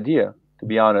good idea, to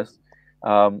be honest.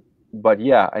 But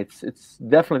yeah, it's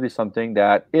definitely something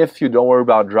that if you don't worry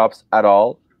about drops at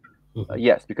all,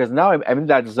 yes, because now I'm in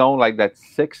that zone, like that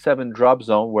 6-7 drop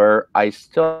zone, where I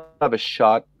still have a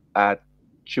shot at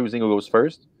choosing who goes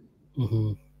first.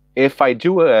 If I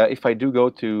do go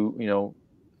to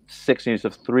 6 units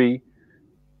of 3,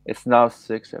 it's now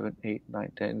 6, 7, 8,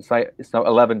 9, 10. It's now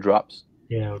 11 drops.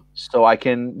 Yeah. So I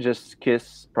can just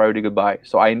kiss priority goodbye.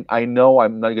 So I know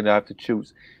I'm not gonna have to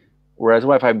choose. Whereas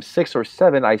if I'm 6 or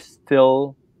 7, I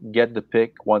still get the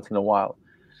pick once in a while.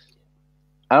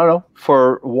 I don't know.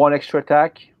 For 1 extra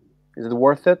attack, is it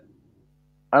worth it?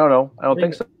 I don't know. I don't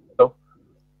think so.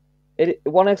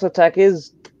 1 extra attack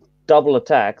is double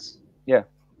attacks. Yeah.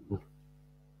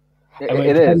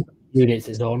 It is. Units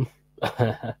is on.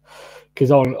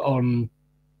 Because on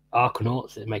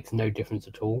Arkanauts, it makes no difference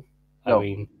at all. No. I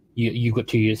mean, you've got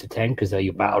 2 units of 10 because they're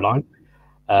your battle line.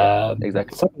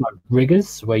 Exactly. Something like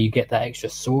riggers, where you get that extra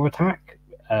saw attack,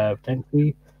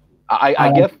 potentially.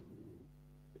 I guess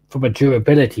from a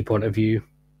durability point of view,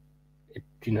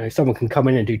 someone can come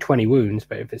in and do 20 wounds,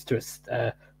 but if it's to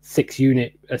a 6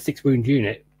 wound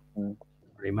unit, doesn't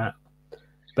really matter.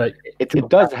 But it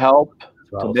does help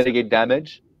to mitigate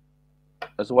damage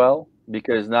as well,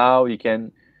 because now you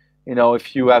can,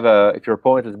 if your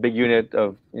opponent is a big unit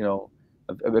of,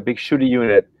 a big shooty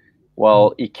unit,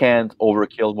 well, he can't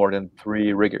overkill more than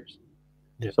 3 riggers.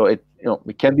 Yeah. So it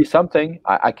can be something.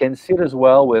 I can see it as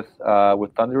well with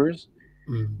Thunderers,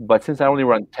 but since I only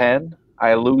run 10,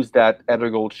 I lose that Ether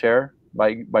Gold share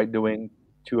by doing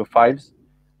 2 of 5s.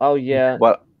 Oh yeah.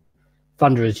 But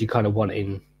Thunderers you kind of want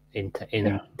in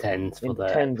 10s for the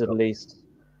 10s at least.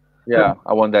 Yeah,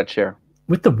 I want that share.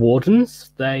 With the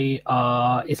Wardens,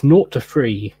 it's 0 to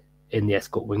 3 in the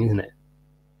escort wing, isn't it?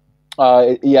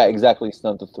 Yeah, exactly. It's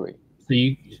 0 to 3. So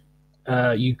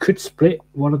you could split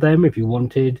one of them if you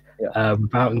wanted,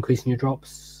 without increasing your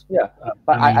drops. Yeah,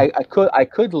 but I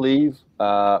could leave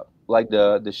like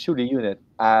the shooty unit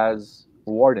as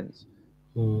Wardens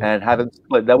and have them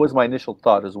split. That was my initial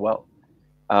thought as well.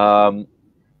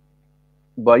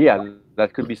 But yeah,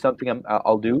 that could be something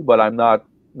I'll do, but I'm not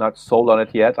sold on it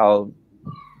yet.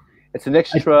 It's an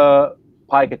extra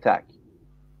pike attack.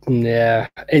 Yeah,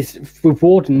 it's with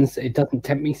Wardens. It doesn't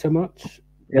tempt me so much.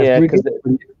 Yeah, because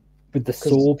with the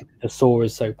saw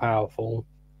is so powerful.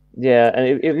 Yeah,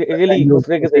 and it really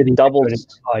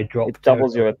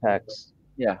doubles your attacks.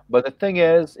 Yeah, but the thing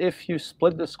is, if you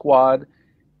split the squad,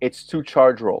 it's 2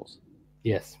 charge rolls.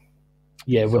 Yes.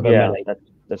 Yeah, with melee.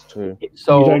 That's true.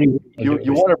 So you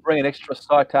want to bring an extra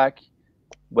saw attack,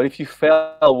 but if you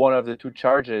fail one of the 2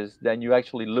 charges, then you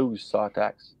actually lose saw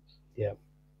attacks. Yeah.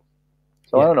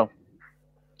 So I don't know.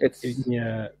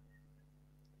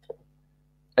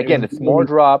 Again, it's more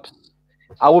drops.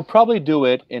 I would probably do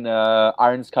it in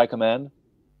Iron Sky Command.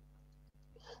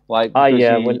 When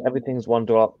everything's 1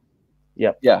 drop.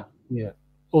 Yep. Yeah. Yeah.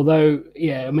 Although,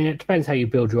 I mean, it depends how you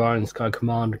build your Iron Sky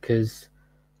Command, because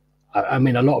I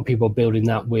mean, a lot of people are building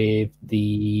that with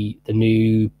the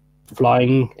new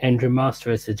Flying Engine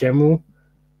Master as a general,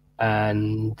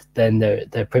 and then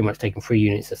they're pretty much taking 3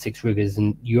 units of 6 riggers,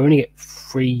 and you only get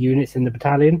 3 units in the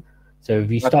battalion. So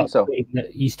if you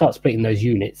start splitting those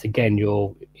units again,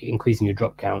 you're increasing your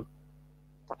drop count,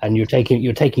 and you're taking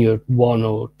your 1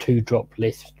 or 2 drop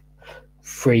list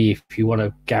free if you want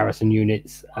to garrison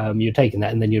units. You're taking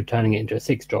that, and then you're turning it into a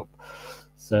 6 drop.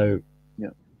 So yeah.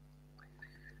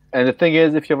 And the thing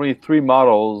is, if you have only 3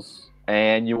 models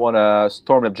and you want to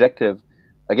storm objective,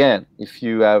 again, if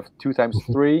you have 2 times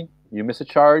 3, you miss a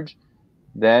charge,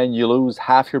 then you lose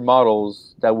half your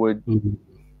models that would,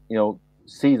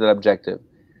 seize that objective.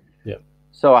 Yeah.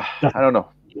 So I don't know.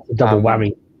 Double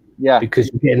whammy. Yeah. Because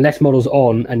you're getting less models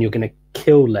on, and you're going to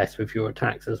kill less with your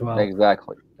attacks as well.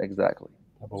 Exactly.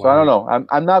 So I don't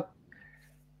know.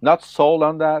 not sold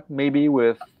on that. Maybe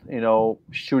with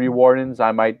shooty wardens,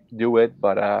 I might do it.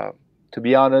 But to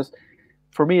be honest,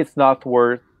 for me, it's not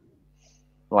worth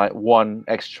like one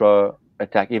extra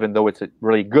attack, even though it's a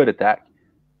really good attack.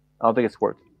 I don't think it's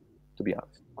worth it, to be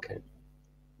honest. Okay.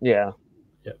 Yeah.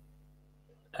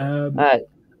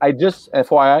 I just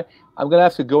FYI, I'm gonna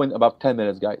have to go in about 10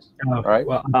 minutes, guys. All right.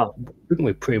 Well, I think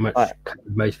we've pretty much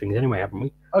covered most things anyway, haven't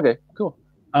we? Okay. Cool.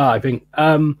 I think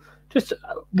just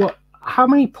how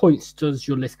many points does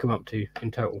your list come up to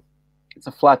in total? It's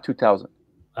a flat 2,000.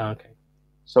 Okay.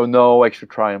 So no extra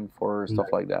triumph or stuff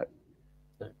like that.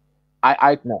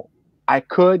 No. I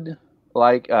could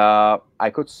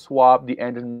I could swap the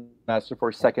engine master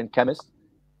for second chemist,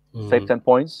 save 10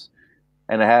 points,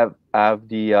 and I have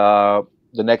the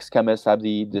next chemist have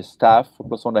the staff for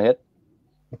 +1 to hit.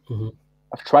 Mm-hmm.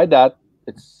 I've tried that.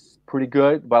 It's pretty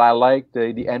good, but I like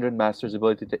the engine master's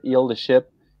ability to heal the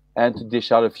ship and to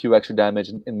dish out a few extra damage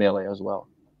in melee as well.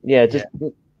 Yeah, just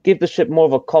give the ship more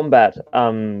of a combat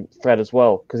threat as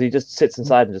well, because he just sits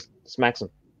inside and just smacks him.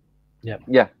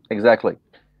 Yeah, exactly.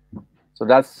 So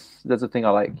that's the thing I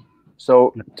like.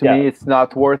 So to me, it's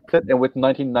not worth it. And with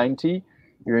 1990,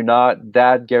 you're not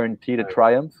that guaranteed a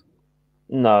triumph.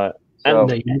 No. So,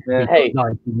 and hey,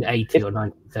 1980 or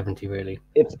 1970, really.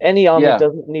 If any army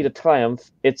doesn't need a triumph,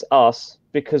 it's us,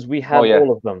 because we have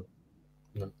all of them.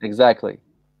 Exactly.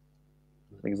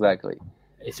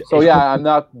 I'm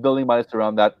not building my list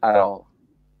around that at all.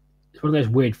 It's one of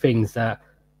those weird things that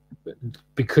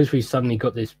because we suddenly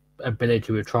got this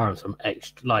ability with triumphs, I'm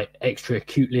extra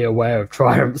acutely aware of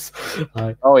triumphs.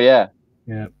 Yeah.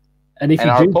 And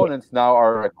our opponents now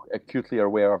are acutely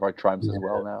aware of our triumphs as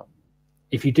well now.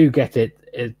 If you do get it,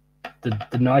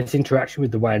 the nice interaction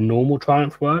with the way a normal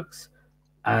triumph works,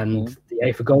 and the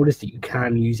A for gold is that you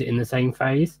can use it in the same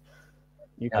phase.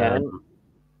 You can,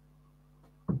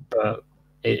 but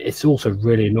it's also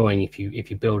really annoying if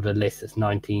you build a list that's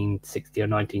 1960 or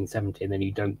 1970 and then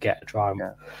you don't get a triumph.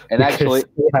 Yeah. And actually,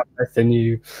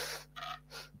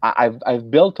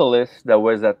 I've built a list that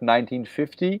was at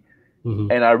 1950,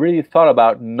 and I really thought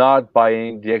about not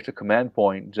buying the extra command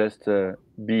point just to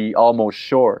be almost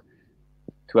sure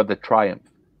to have the triumph.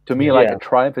 To me, a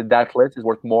triumph in that list is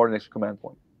worth more than an extra command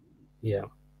point. Yeah.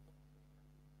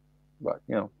 But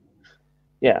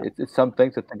it's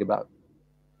something to think about.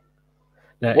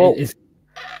 No, it's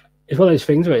one of those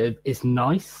things where it's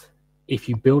nice if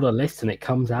you build a list and it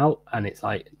comes out and it's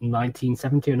like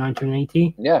 1970 or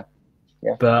 1980. Yeah.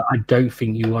 But I don't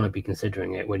think you want to be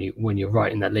considering it when you're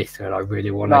writing that list. And I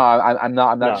really want to. No,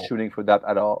 I'm not shooting for that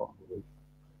at all.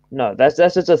 No, that's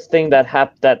just a thing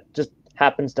that just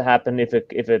happens to happen if it's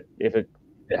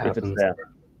there.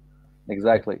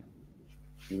 Exactly.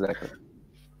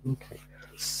 Okay.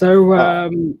 So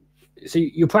so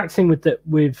you're practicing with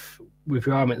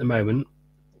your army at the moment.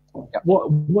 Yep.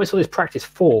 What's all this practice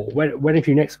for? When have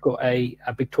you next got a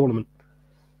big tournament?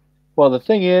 Well, the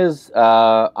thing is,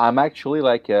 I'm actually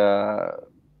like a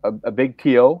big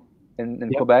TO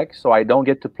in Quebec, so I don't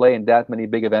get to play in that many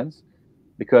big events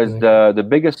because the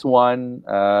biggest one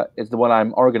is the one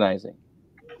I'm organizing.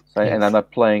 So, and I'm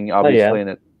not playing obviously in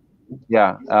it.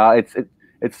 Yeah,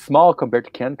 it's small compared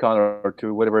to CanCon or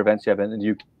to whatever events you have in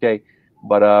the UK.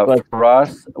 But for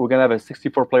us, we're gonna have a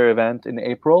 64-player event in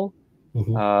April.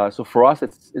 So for us,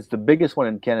 it's the biggest one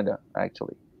in Canada,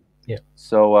 actually. Yeah.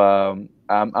 So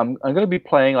I'm gonna be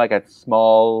playing like at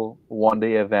small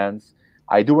one-day events.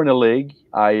 I do run a league.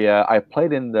 I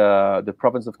played in the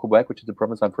province of Quebec, which is the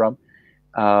province I'm from,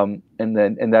 and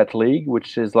then in that league,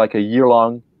 which is like a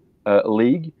year-long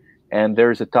league, and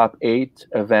there's a top 8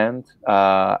 event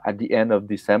at the end of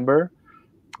December.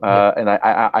 And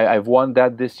I've won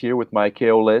that this year with my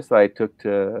KO list. I took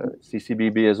to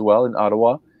CCBB as well in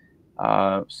Ottawa.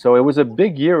 So it was a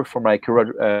big year for my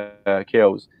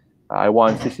KOs. I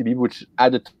won CCBB, which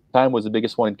at the time was the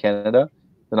biggest one in Canada.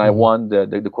 Then I won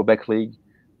the Quebec League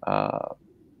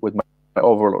with my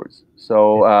overlords.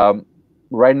 So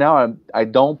right now I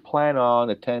don't plan on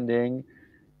attending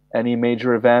any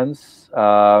major events.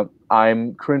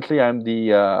 I'm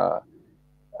the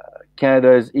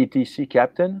Canada's ETC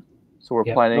captain, so we're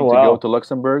planning to go to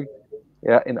Luxembourg,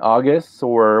 in August. So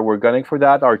we're gunning for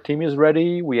that. Our team is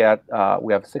ready. We have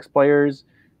 6 players,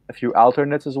 a few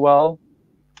alternates as well.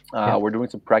 We're doing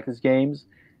some practice games,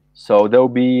 so that'll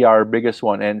be our biggest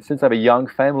one. And since I have a young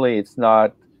family, it's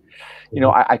not,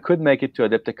 I could make it to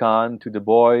Adepticon, to the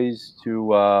boys, to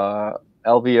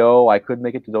LVO. I could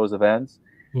make it to those events,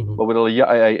 but with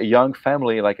a young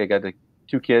family, like I got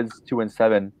 2 kids, 2 and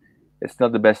 7. It's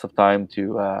not the best of time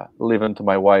to live into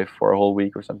my wife for a whole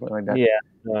week or something like that. Yeah,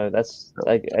 no, that's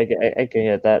I can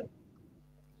get that.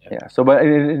 Yeah. So, but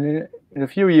in a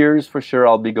few years, for sure,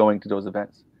 I'll be going to those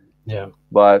events. Yeah.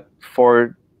 But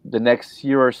for the next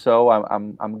year or so,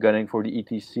 I'm gunning for the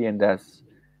ETC, and that's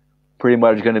pretty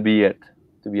much going to be it,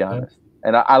 to be honest.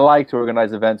 And I like to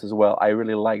organize events as well. I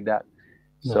really like that.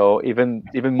 So even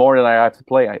more than I have to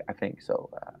play, I think so.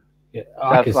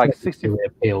 That's like 60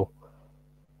 appeal.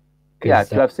 Yeah,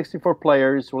 to have 64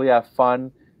 players, really have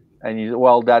fun,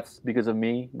 and that's because of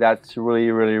me. That's really,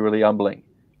 really, really humbling,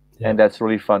 and that's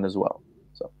really fun as well.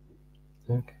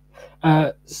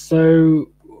 So,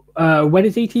 when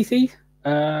is ETC?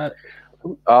 I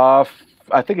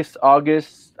think it's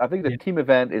August. I think the team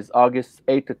event is August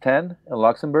 8 to 10 in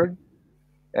Luxembourg,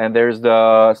 and there's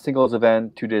the singles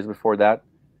event 2 days before that.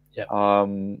 Yeah.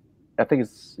 I think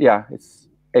it's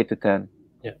 8 to 10.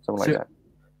 Yeah, something like that.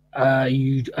 Are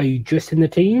you just in the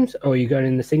teams, or are you going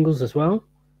in the singles as well?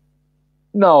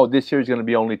 No, this year is going to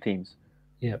be only teams.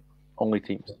 Yeah, only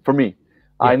teams for me.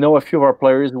 Yeah. I know a few of our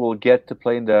players will get to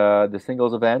play in the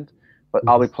singles event, but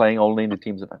I'll be playing only in the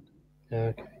teams event.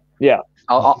 Okay. Yeah,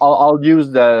 I'll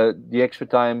use the extra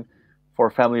time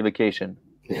for family vacation.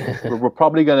 We're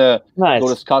probably gonna go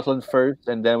to Scotland first,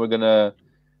 and then we're gonna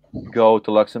go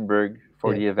to Luxembourg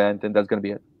for the event, and that's gonna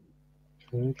be it.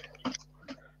 Okay.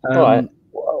 All right.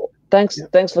 Well, thanks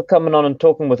for coming on and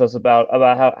talking with us about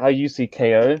how you see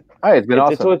KO. Hi, it's been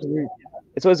awesome.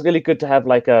 It's always really good to have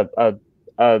like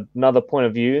another point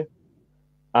of view.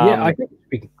 I think it's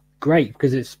been great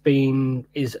because it's been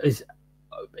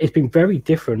very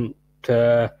different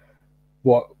to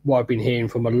what I've been hearing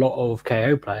from a lot of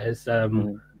KO players.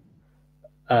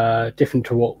 Different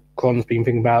to what Cron's been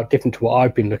thinking about, different to what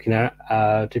I've been looking at,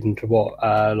 different to what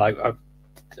I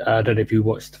don't know if you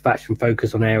watched Faction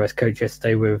Focus on AOS Coach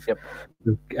yesterday with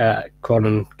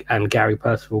Cron and Gary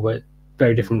Percival, but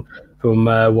very different from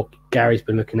what Gary's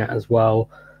been looking at as well.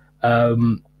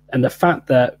 And the fact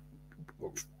that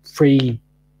 3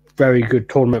 very good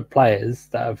tournament players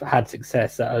that have had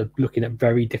success that are looking at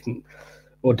very different,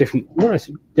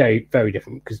 very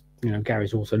different, because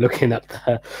Gary's also looking at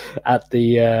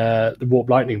the Warp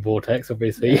Lightning Vortex,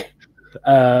 obviously.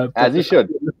 As he should.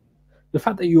 The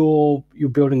fact that you're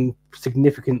building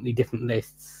significantly different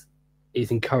lists is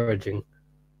encouraging.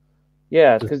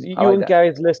 Yeah, because you and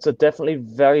Gary's lists are definitely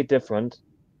very different.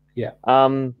 Yeah.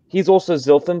 He's also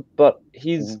Zilfin, but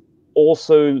he's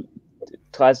also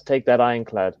tries to take that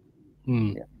Ironclad.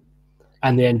 Yeah.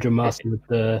 And the Endron Master with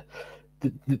the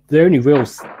only real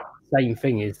same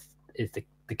thing is the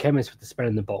chemist with the spell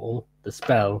in the bottle, the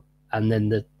spell, and then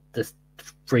the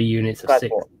 3 units of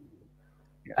 6.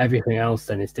 Everything else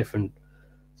then is different.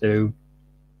 So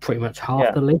pretty much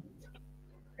half the list.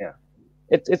 Yeah,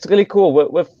 it's really cool.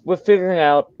 We're figuring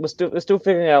out. We're still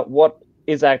figuring out what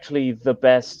is actually the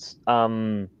best.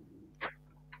 The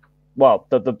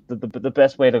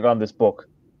best way to run this book.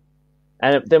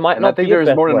 And there might not. I think there's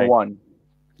more than one.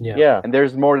 Yeah. And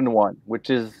there's more than one,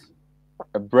 which is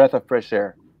a breath of fresh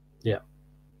air. Yeah.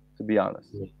 To be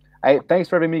honest. Yeah. Thanks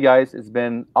for having me, guys. It's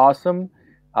been awesome.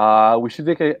 We should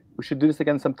do this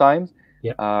again sometimes.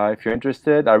 Yeah. If you're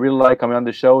interested, I really like coming on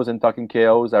the shows and talking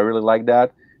KOs. I really like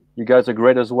that. You guys are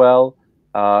great as well.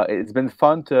 It's been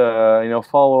fun to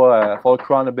follow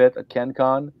Cron a bit at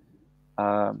CanCon.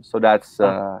 So that's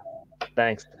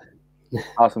thanks.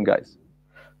 Awesome, guys.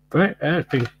 Great. It's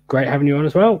been great having you on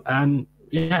as well. And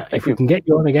if we can get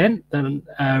you on again, then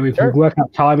we can work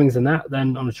out timings and that.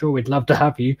 Then I'm sure we'd love to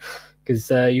have you because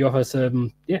you offer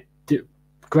some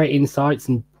great insights,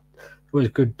 and it was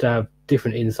good to have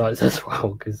different insights as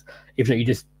well, because if not,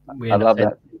 we end up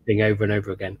saying thing over and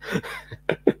over again.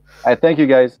 Thank you,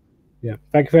 guys. Yeah,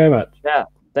 thank you very much. Yeah,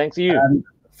 thanks to you.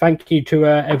 Thank you to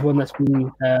everyone that's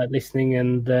been listening,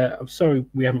 and I'm sorry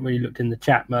we haven't really looked in the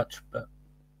chat much, but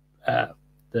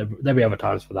there'll be other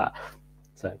times for that.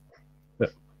 So,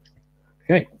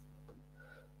 okay.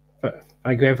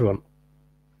 Thank you, everyone.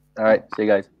 All right, see you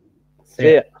guys.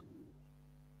 See ya.